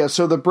details,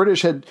 so the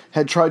British had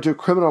tried to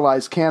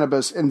criminalize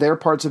cannabis in their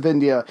parts of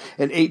India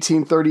in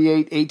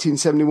 1838,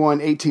 1871,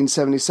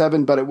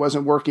 1877, but it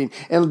wasn't working.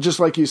 And just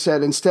like you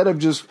said, instead of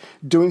just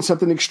doing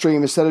something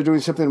extreme, instead of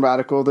doing something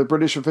radical, the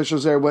British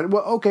officials there went,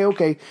 well,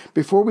 okay,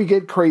 before we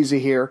get crazy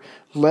here,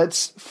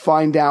 let's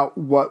find out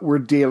what we're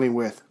dealing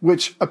with,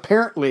 which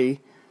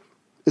apparently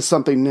is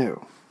something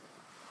new.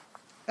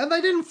 And they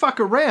didn't fuck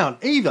around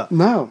either.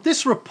 No.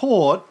 This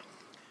report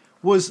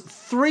was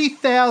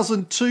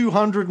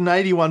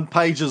 3,281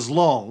 pages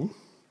long.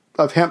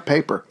 Of hemp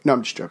paper. No,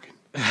 I'm just joking.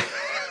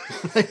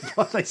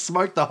 They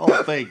smoked the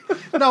whole thing.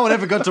 No one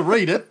ever got to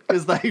read it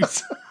because they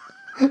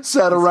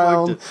sat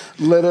around,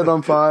 lit it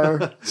on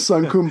fire,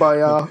 sung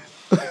Kumbaya.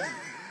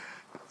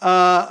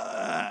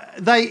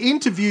 They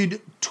interviewed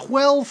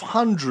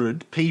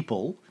 1,200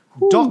 people,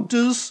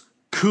 doctors,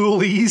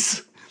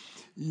 coolies,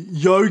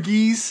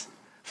 yogis,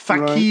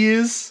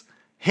 fakirs,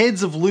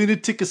 heads of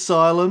lunatic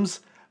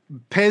asylums,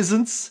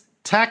 peasants,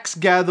 tax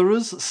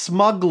gatherers,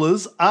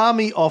 smugglers,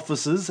 army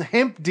officers,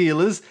 hemp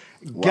dealers,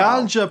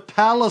 ganja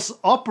palace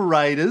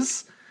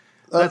operators.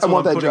 That's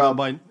what I'm putting on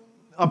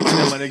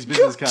my next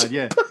business card,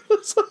 yeah.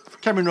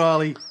 Cameron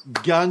Riley,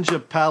 ganja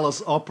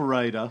palace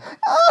operator,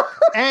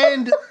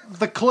 and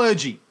the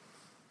clergy.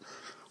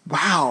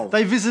 Wow.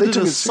 They visited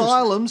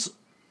asylums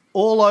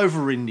all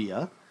over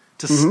India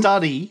to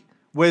study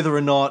whether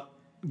or not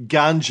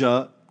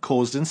ganja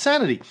caused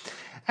insanity.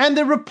 And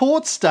the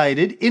report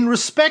stated, in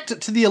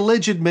respect to the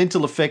alleged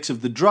mental effects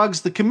of the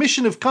drugs, the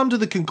Commission have come to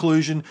the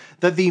conclusion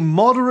that the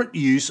moderate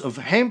use of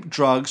hemp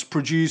drugs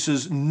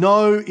produces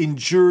no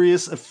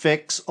injurious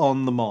effects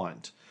on the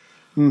mind.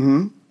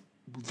 Mm-hmm.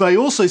 They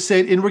also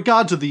said, in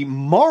regard to the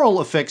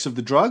moral effects of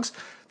the drugs,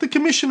 the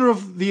Commission are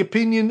of the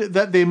opinion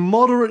that their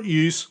moderate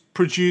use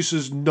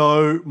produces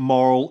no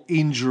moral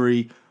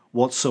injury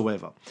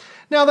whatsoever.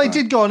 Now, they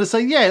did go on to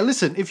say,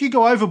 listen, if you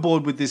go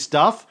overboard with this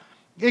stuff,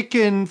 it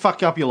can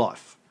fuck up your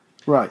life.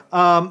 Right.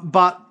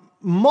 But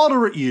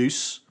moderate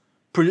use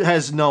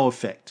has no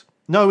effect.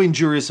 No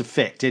injurious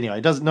effect, anyway.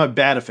 It doesn't, no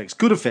bad effects.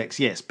 Good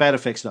effects, yes. Bad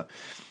effects, no.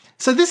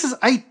 So this is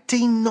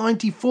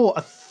 1894,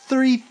 a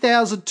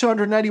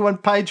 3,281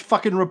 page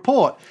fucking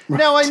report. Right.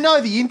 Now, I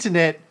know the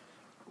internet,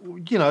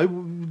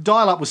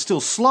 dial-up was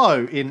still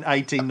slow in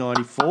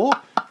 1894.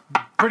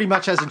 Pretty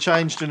much hasn't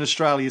changed in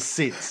Australia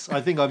since.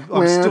 I think I'm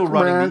still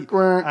running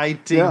the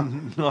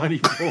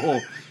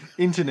 1894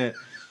 internet.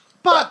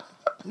 But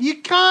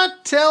you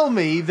can't tell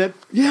me that,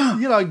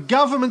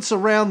 governments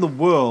around the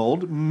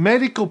world,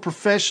 medical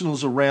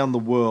professionals around the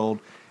world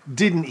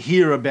didn't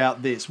hear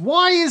about this.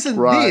 Why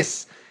isn't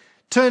this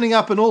turning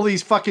up in all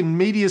these fucking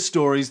media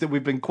stories that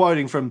we've been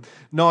quoting from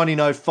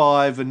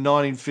 1905 and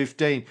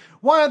 1915?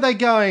 Why aren't they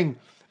going,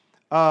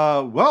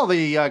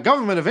 the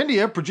government of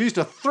India produced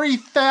a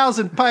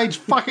 3,000-page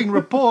fucking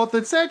report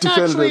that said,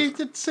 actually,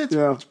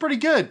 it's pretty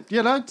good.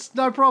 It's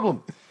no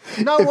problem.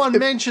 No one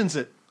mentions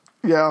it.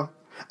 Yeah.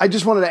 I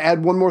just wanted to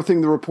add one more thing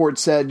the report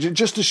said,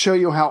 just to show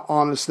you how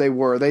honest they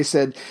were. They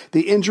said,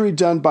 the injury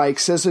done by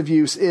excessive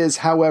use is,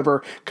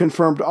 however,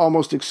 confirmed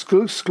almost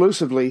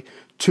exclusively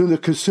to the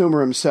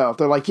consumer himself.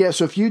 They're like,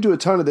 so if you do a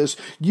ton of this,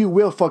 you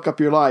will fuck up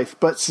your life.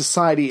 But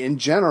society in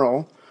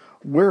general,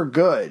 we're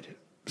good.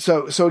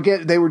 So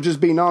again, they were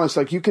just being honest,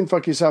 like, you can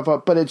fuck yourself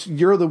up, but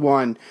you're the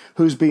one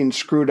who's being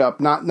screwed up,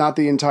 not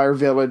the entire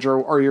village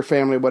or your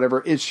family,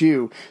 whatever. It's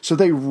you. So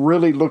they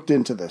really looked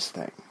into this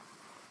thing.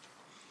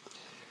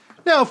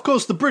 Now, of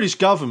course, the British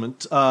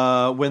government,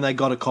 when they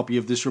got a copy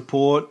of this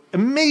report,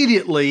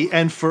 immediately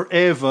and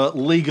forever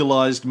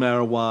legalised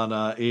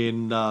marijuana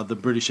in the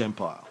British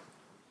Empire.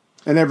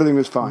 And everything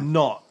was fine.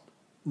 Not.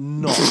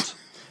 No,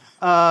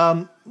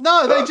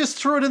 they just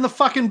threw it in the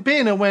fucking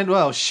bin and went,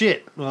 well,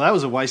 shit. Well, that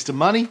was a waste of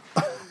money.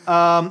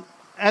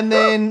 And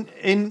then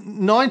in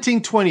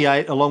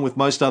 1928, along with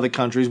most other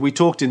countries, we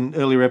talked in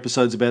earlier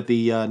episodes about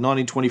the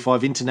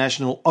 1925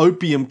 International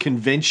Opium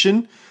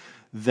Convention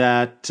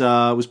that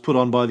was put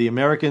on by the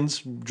Americans,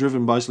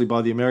 driven mostly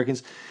by the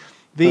Americans.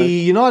 The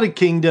United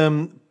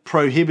Kingdom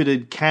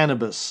prohibited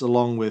cannabis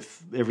along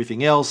with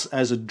everything else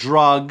as a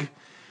drug,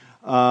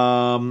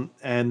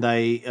 and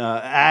they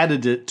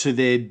added it to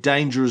their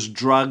Dangerous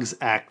Drugs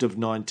Act of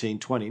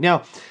 1920.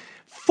 Now,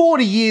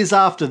 40 years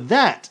after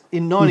that,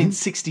 in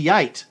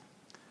 1968,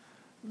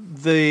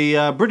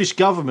 the British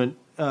government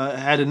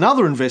had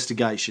another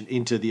investigation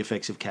into the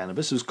effects of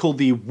cannabis. It was called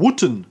the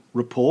Wootton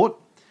Report.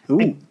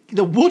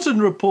 The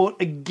Wootton Report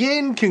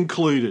again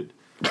concluded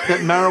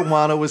that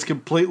marijuana was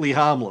completely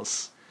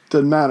harmless.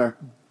 Didn't matter.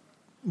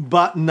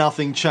 But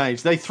nothing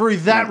changed. They threw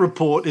that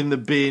report in the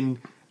bin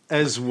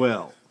as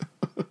well.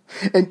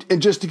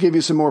 And just to give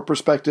you some more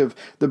perspective,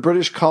 the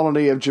British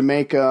colony of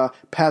Jamaica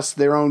passed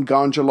their own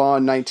ganja law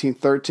in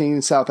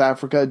 1913. South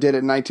Africa did it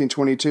in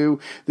 1922.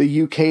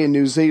 The UK and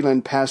New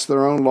Zealand passed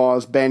their own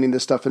laws banning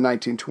this stuff in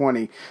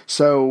 1920.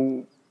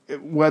 So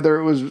whether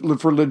it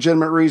was for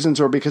legitimate reasons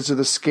or because of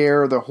the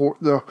scare,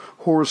 the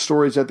horror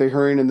stories that they're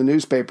hearing in the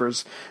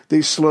newspapers,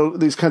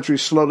 these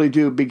countries slowly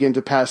do begin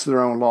to pass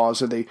their own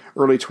laws in the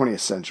early 20th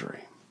century.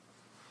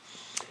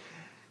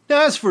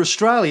 Now, as for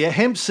Australia,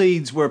 hemp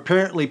seeds were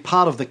apparently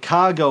part of the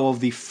cargo of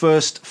the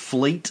First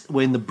Fleet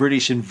when the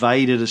British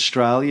invaded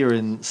Australia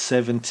in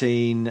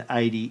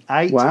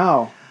 1788.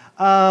 Wow.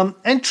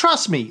 And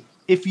trust me,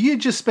 if you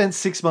just spent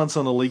 6 months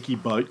on a leaky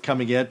boat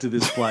coming out to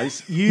this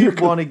place, you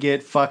want to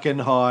get fucking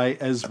high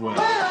as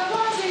well.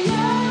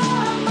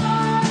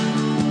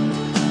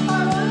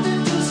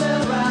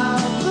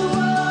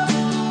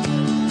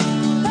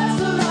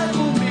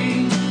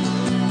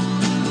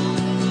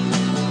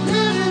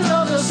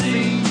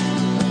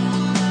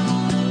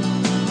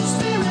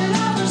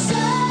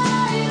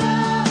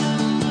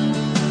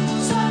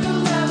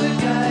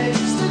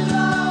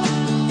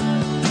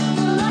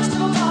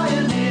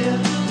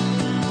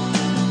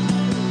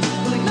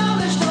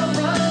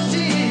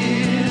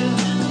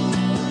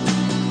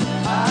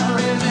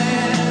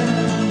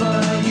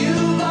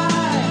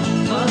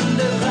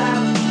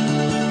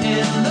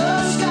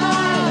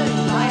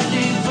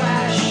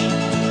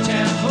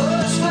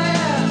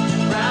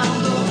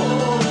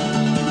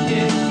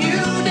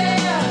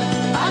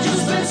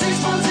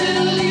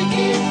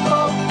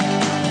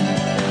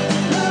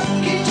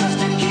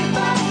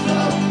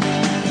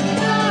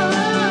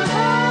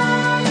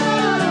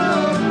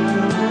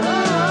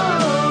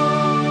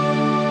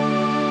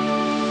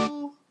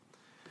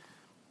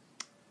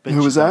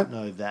 Who was that?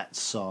 Know that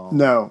song?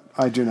 No,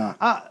 I do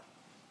not.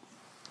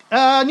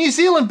 New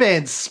Zealand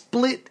band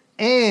Split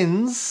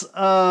Ends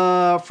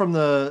from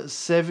the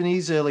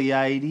 70s, early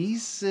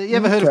 80s. You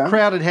ever heard of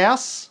Crowded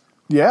House?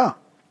 Yeah.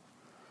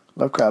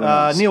 Love Crowded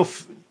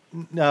House.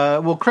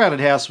 Crowded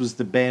House was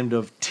the band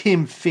of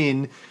Tim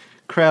Finn.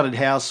 Crowded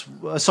House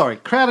was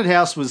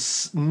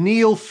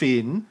Neil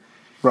Finn.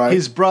 Right.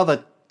 His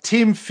brother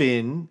Tim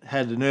Finn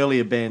had an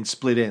earlier band,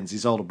 Split Ends,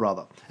 his older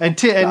brother.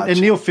 And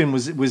Neil Finn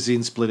was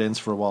in Split Ends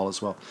for a while as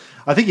well.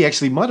 I think he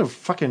actually might have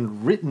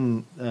fucking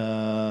written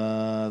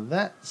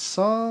that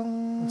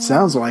song. It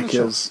sounds like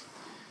his.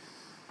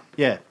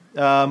 Yeah.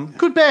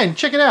 Good band.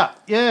 Check it out.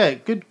 Yeah,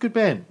 good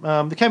band.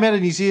 They came out of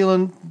New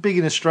Zealand, big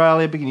in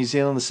Australia, big in New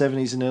Zealand in the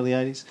 70s and early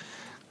 80s.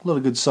 A lot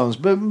of good songs,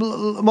 but a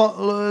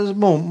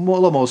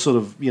lot more sort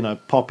of,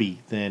 poppy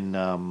than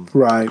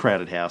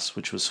Crowded House,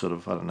 which was sort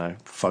of, I don't know,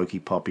 folky,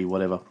 poppy,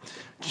 whatever.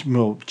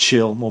 More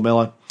chill, more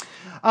mellow.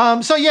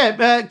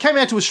 Came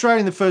out to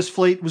Australia in the First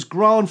Fleet, was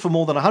grown for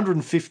more than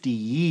 150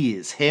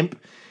 years, hemp,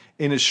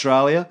 in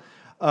Australia,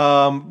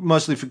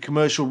 mostly for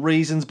commercial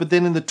reasons. But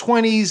then in the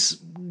 20s,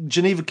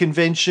 Geneva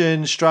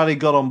Convention, Australia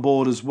got on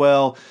board as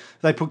well.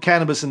 They put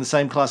cannabis in the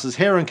same class as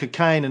heroin,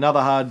 cocaine, and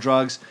other hard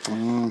drugs.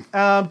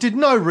 Did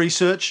no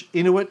research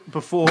into it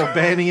before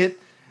banning it.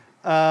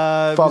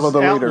 Follow the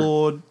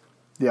leader.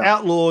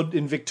 Outlawed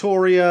in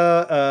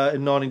Victoria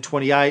in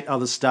 1928.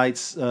 Other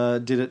states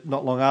did it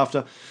not long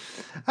after.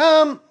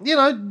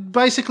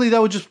 Basically they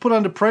were just put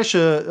under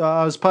pressure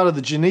as part of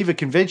the Geneva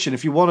Convention.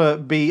 If you want to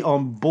be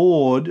on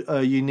board,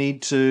 you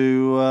need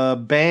to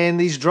ban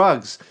these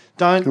drugs.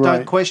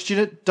 Don't question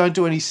it. Don't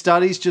do any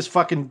studies. Just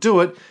fucking do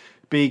it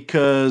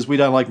because we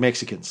don't like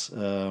Mexicans,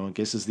 I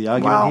guess is the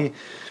argument here.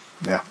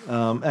 Yeah.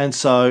 And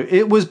so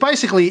it was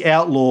basically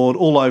outlawed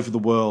all over the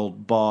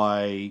world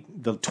by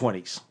the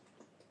 20s.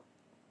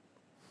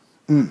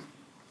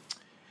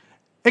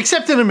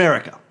 Except in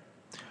America,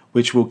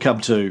 which we'll come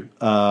to.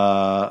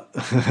 Let's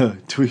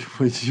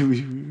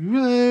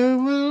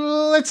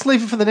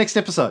leave it for the next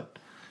episode.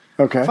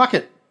 Okay. Fuck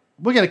it.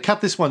 We're going to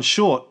cut this one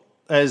short,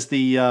 as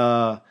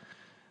the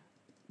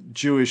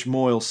Jewish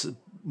Moyle said.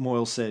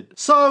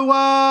 So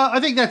I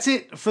think that's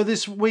it for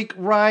this week,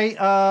 Ray.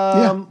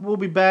 We'll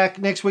be back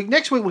next week.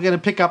 Next week we're going to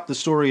pick up the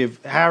story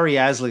of Harry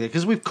Anslinger,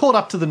 because we've caught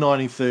up to the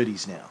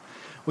 1930s now.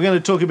 We're going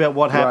to talk about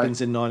what happens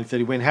in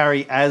 1930 when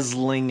Harry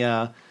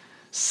Anslinger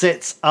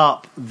sets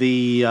up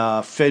the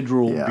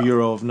Federal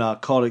Bureau of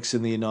Narcotics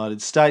in the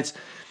United States.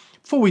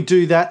 Before we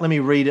do that, let me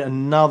read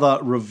another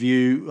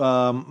review,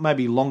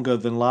 maybe longer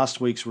than last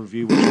week's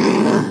review, which was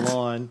one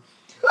line.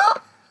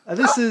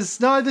 This is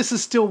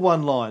still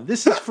one line.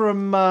 This is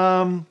from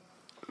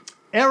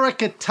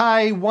Erica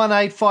Tay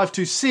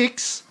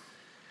 18526.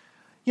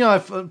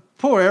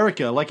 Poor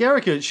Erica. Like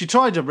Erica, she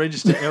tried to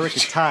register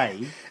Erica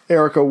Tay.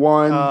 Erica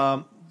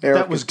 1.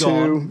 That was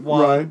gone. 2,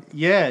 right.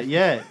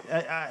 Yeah.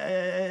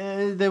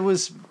 There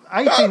was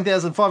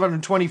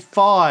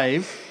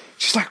 18,525.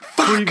 She's like,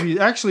 fuck.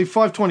 Actually,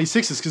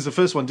 526 is because the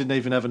first one didn't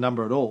even have a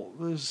number at all.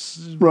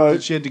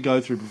 Right. She had to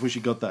go through before she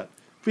got that.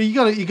 But you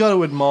got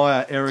to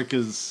admire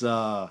Erica's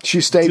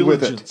she stayed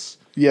diligence.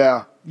 With it.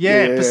 Yeah.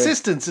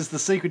 Persistence is the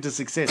secret to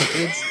success,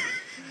 kids.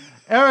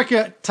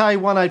 Erica Tay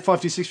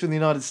 18526 from the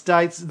United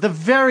States. The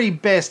very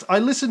best. I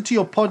listen to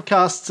your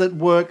podcasts at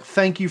work.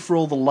 Thank you for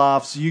all the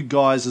laughs. You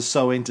guys are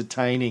so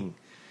entertaining.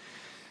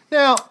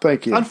 Now,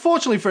 thank you.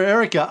 Unfortunately for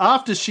Erica,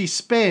 after she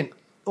spent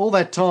all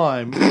that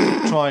time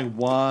trying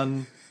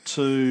 1,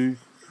 2,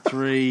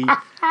 3.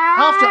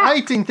 After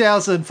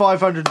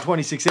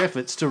 18,526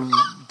 efforts to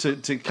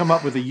come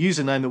up with a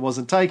username that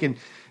wasn't taken,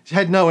 she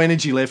had no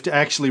energy left to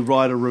actually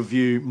write a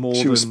review more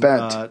She was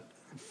than spent.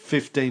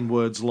 15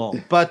 words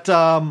long. But,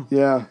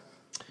 Yeah.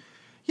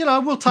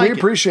 we'll take it. We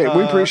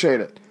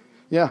appreciate it.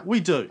 Yeah. We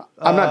do.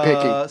 I'm not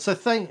picky. So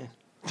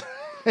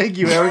thank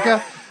you,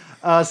 Erica.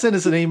 Send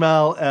us an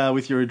email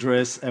with your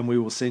address, and we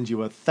will send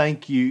you a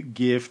thank you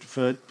gift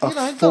for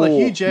not a full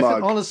huge effort,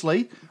 mug.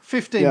 honestly.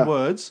 15 Yeah.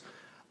 words,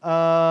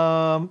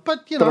 but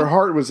But her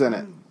heart was in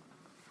it.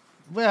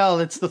 well,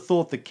 it's the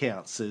thought that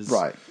counts.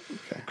 Right.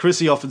 Okay.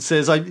 Chrissy often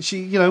says,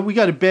 we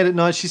go to bed at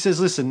night. She says,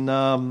 "Listen,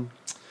 I'm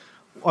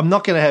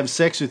not going to have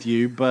sex with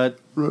you, but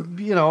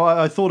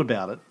I thought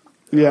about it."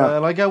 Yeah.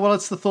 And I go, "Well,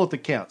 it's the thought that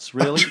counts,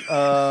 really."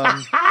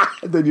 And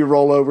then you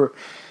roll over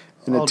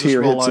and I'll a just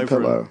tear roll hits the over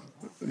pillow.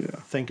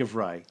 Think of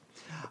Ray.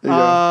 There you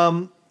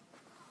go.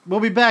 We'll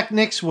be back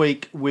next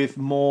week with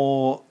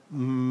more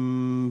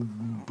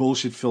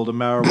bullshit-filled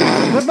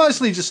marijuana. We're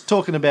mostly just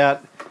talking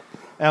about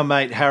our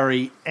mate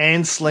Harry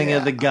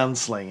Anslinger, the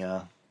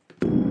gunslinger.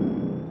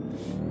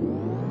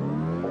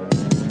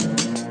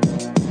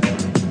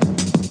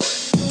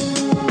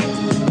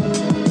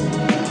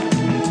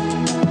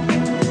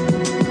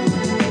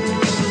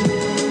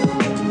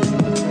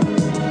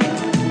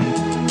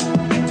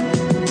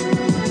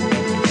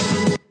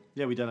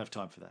 Yeah, we don't have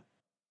time for that.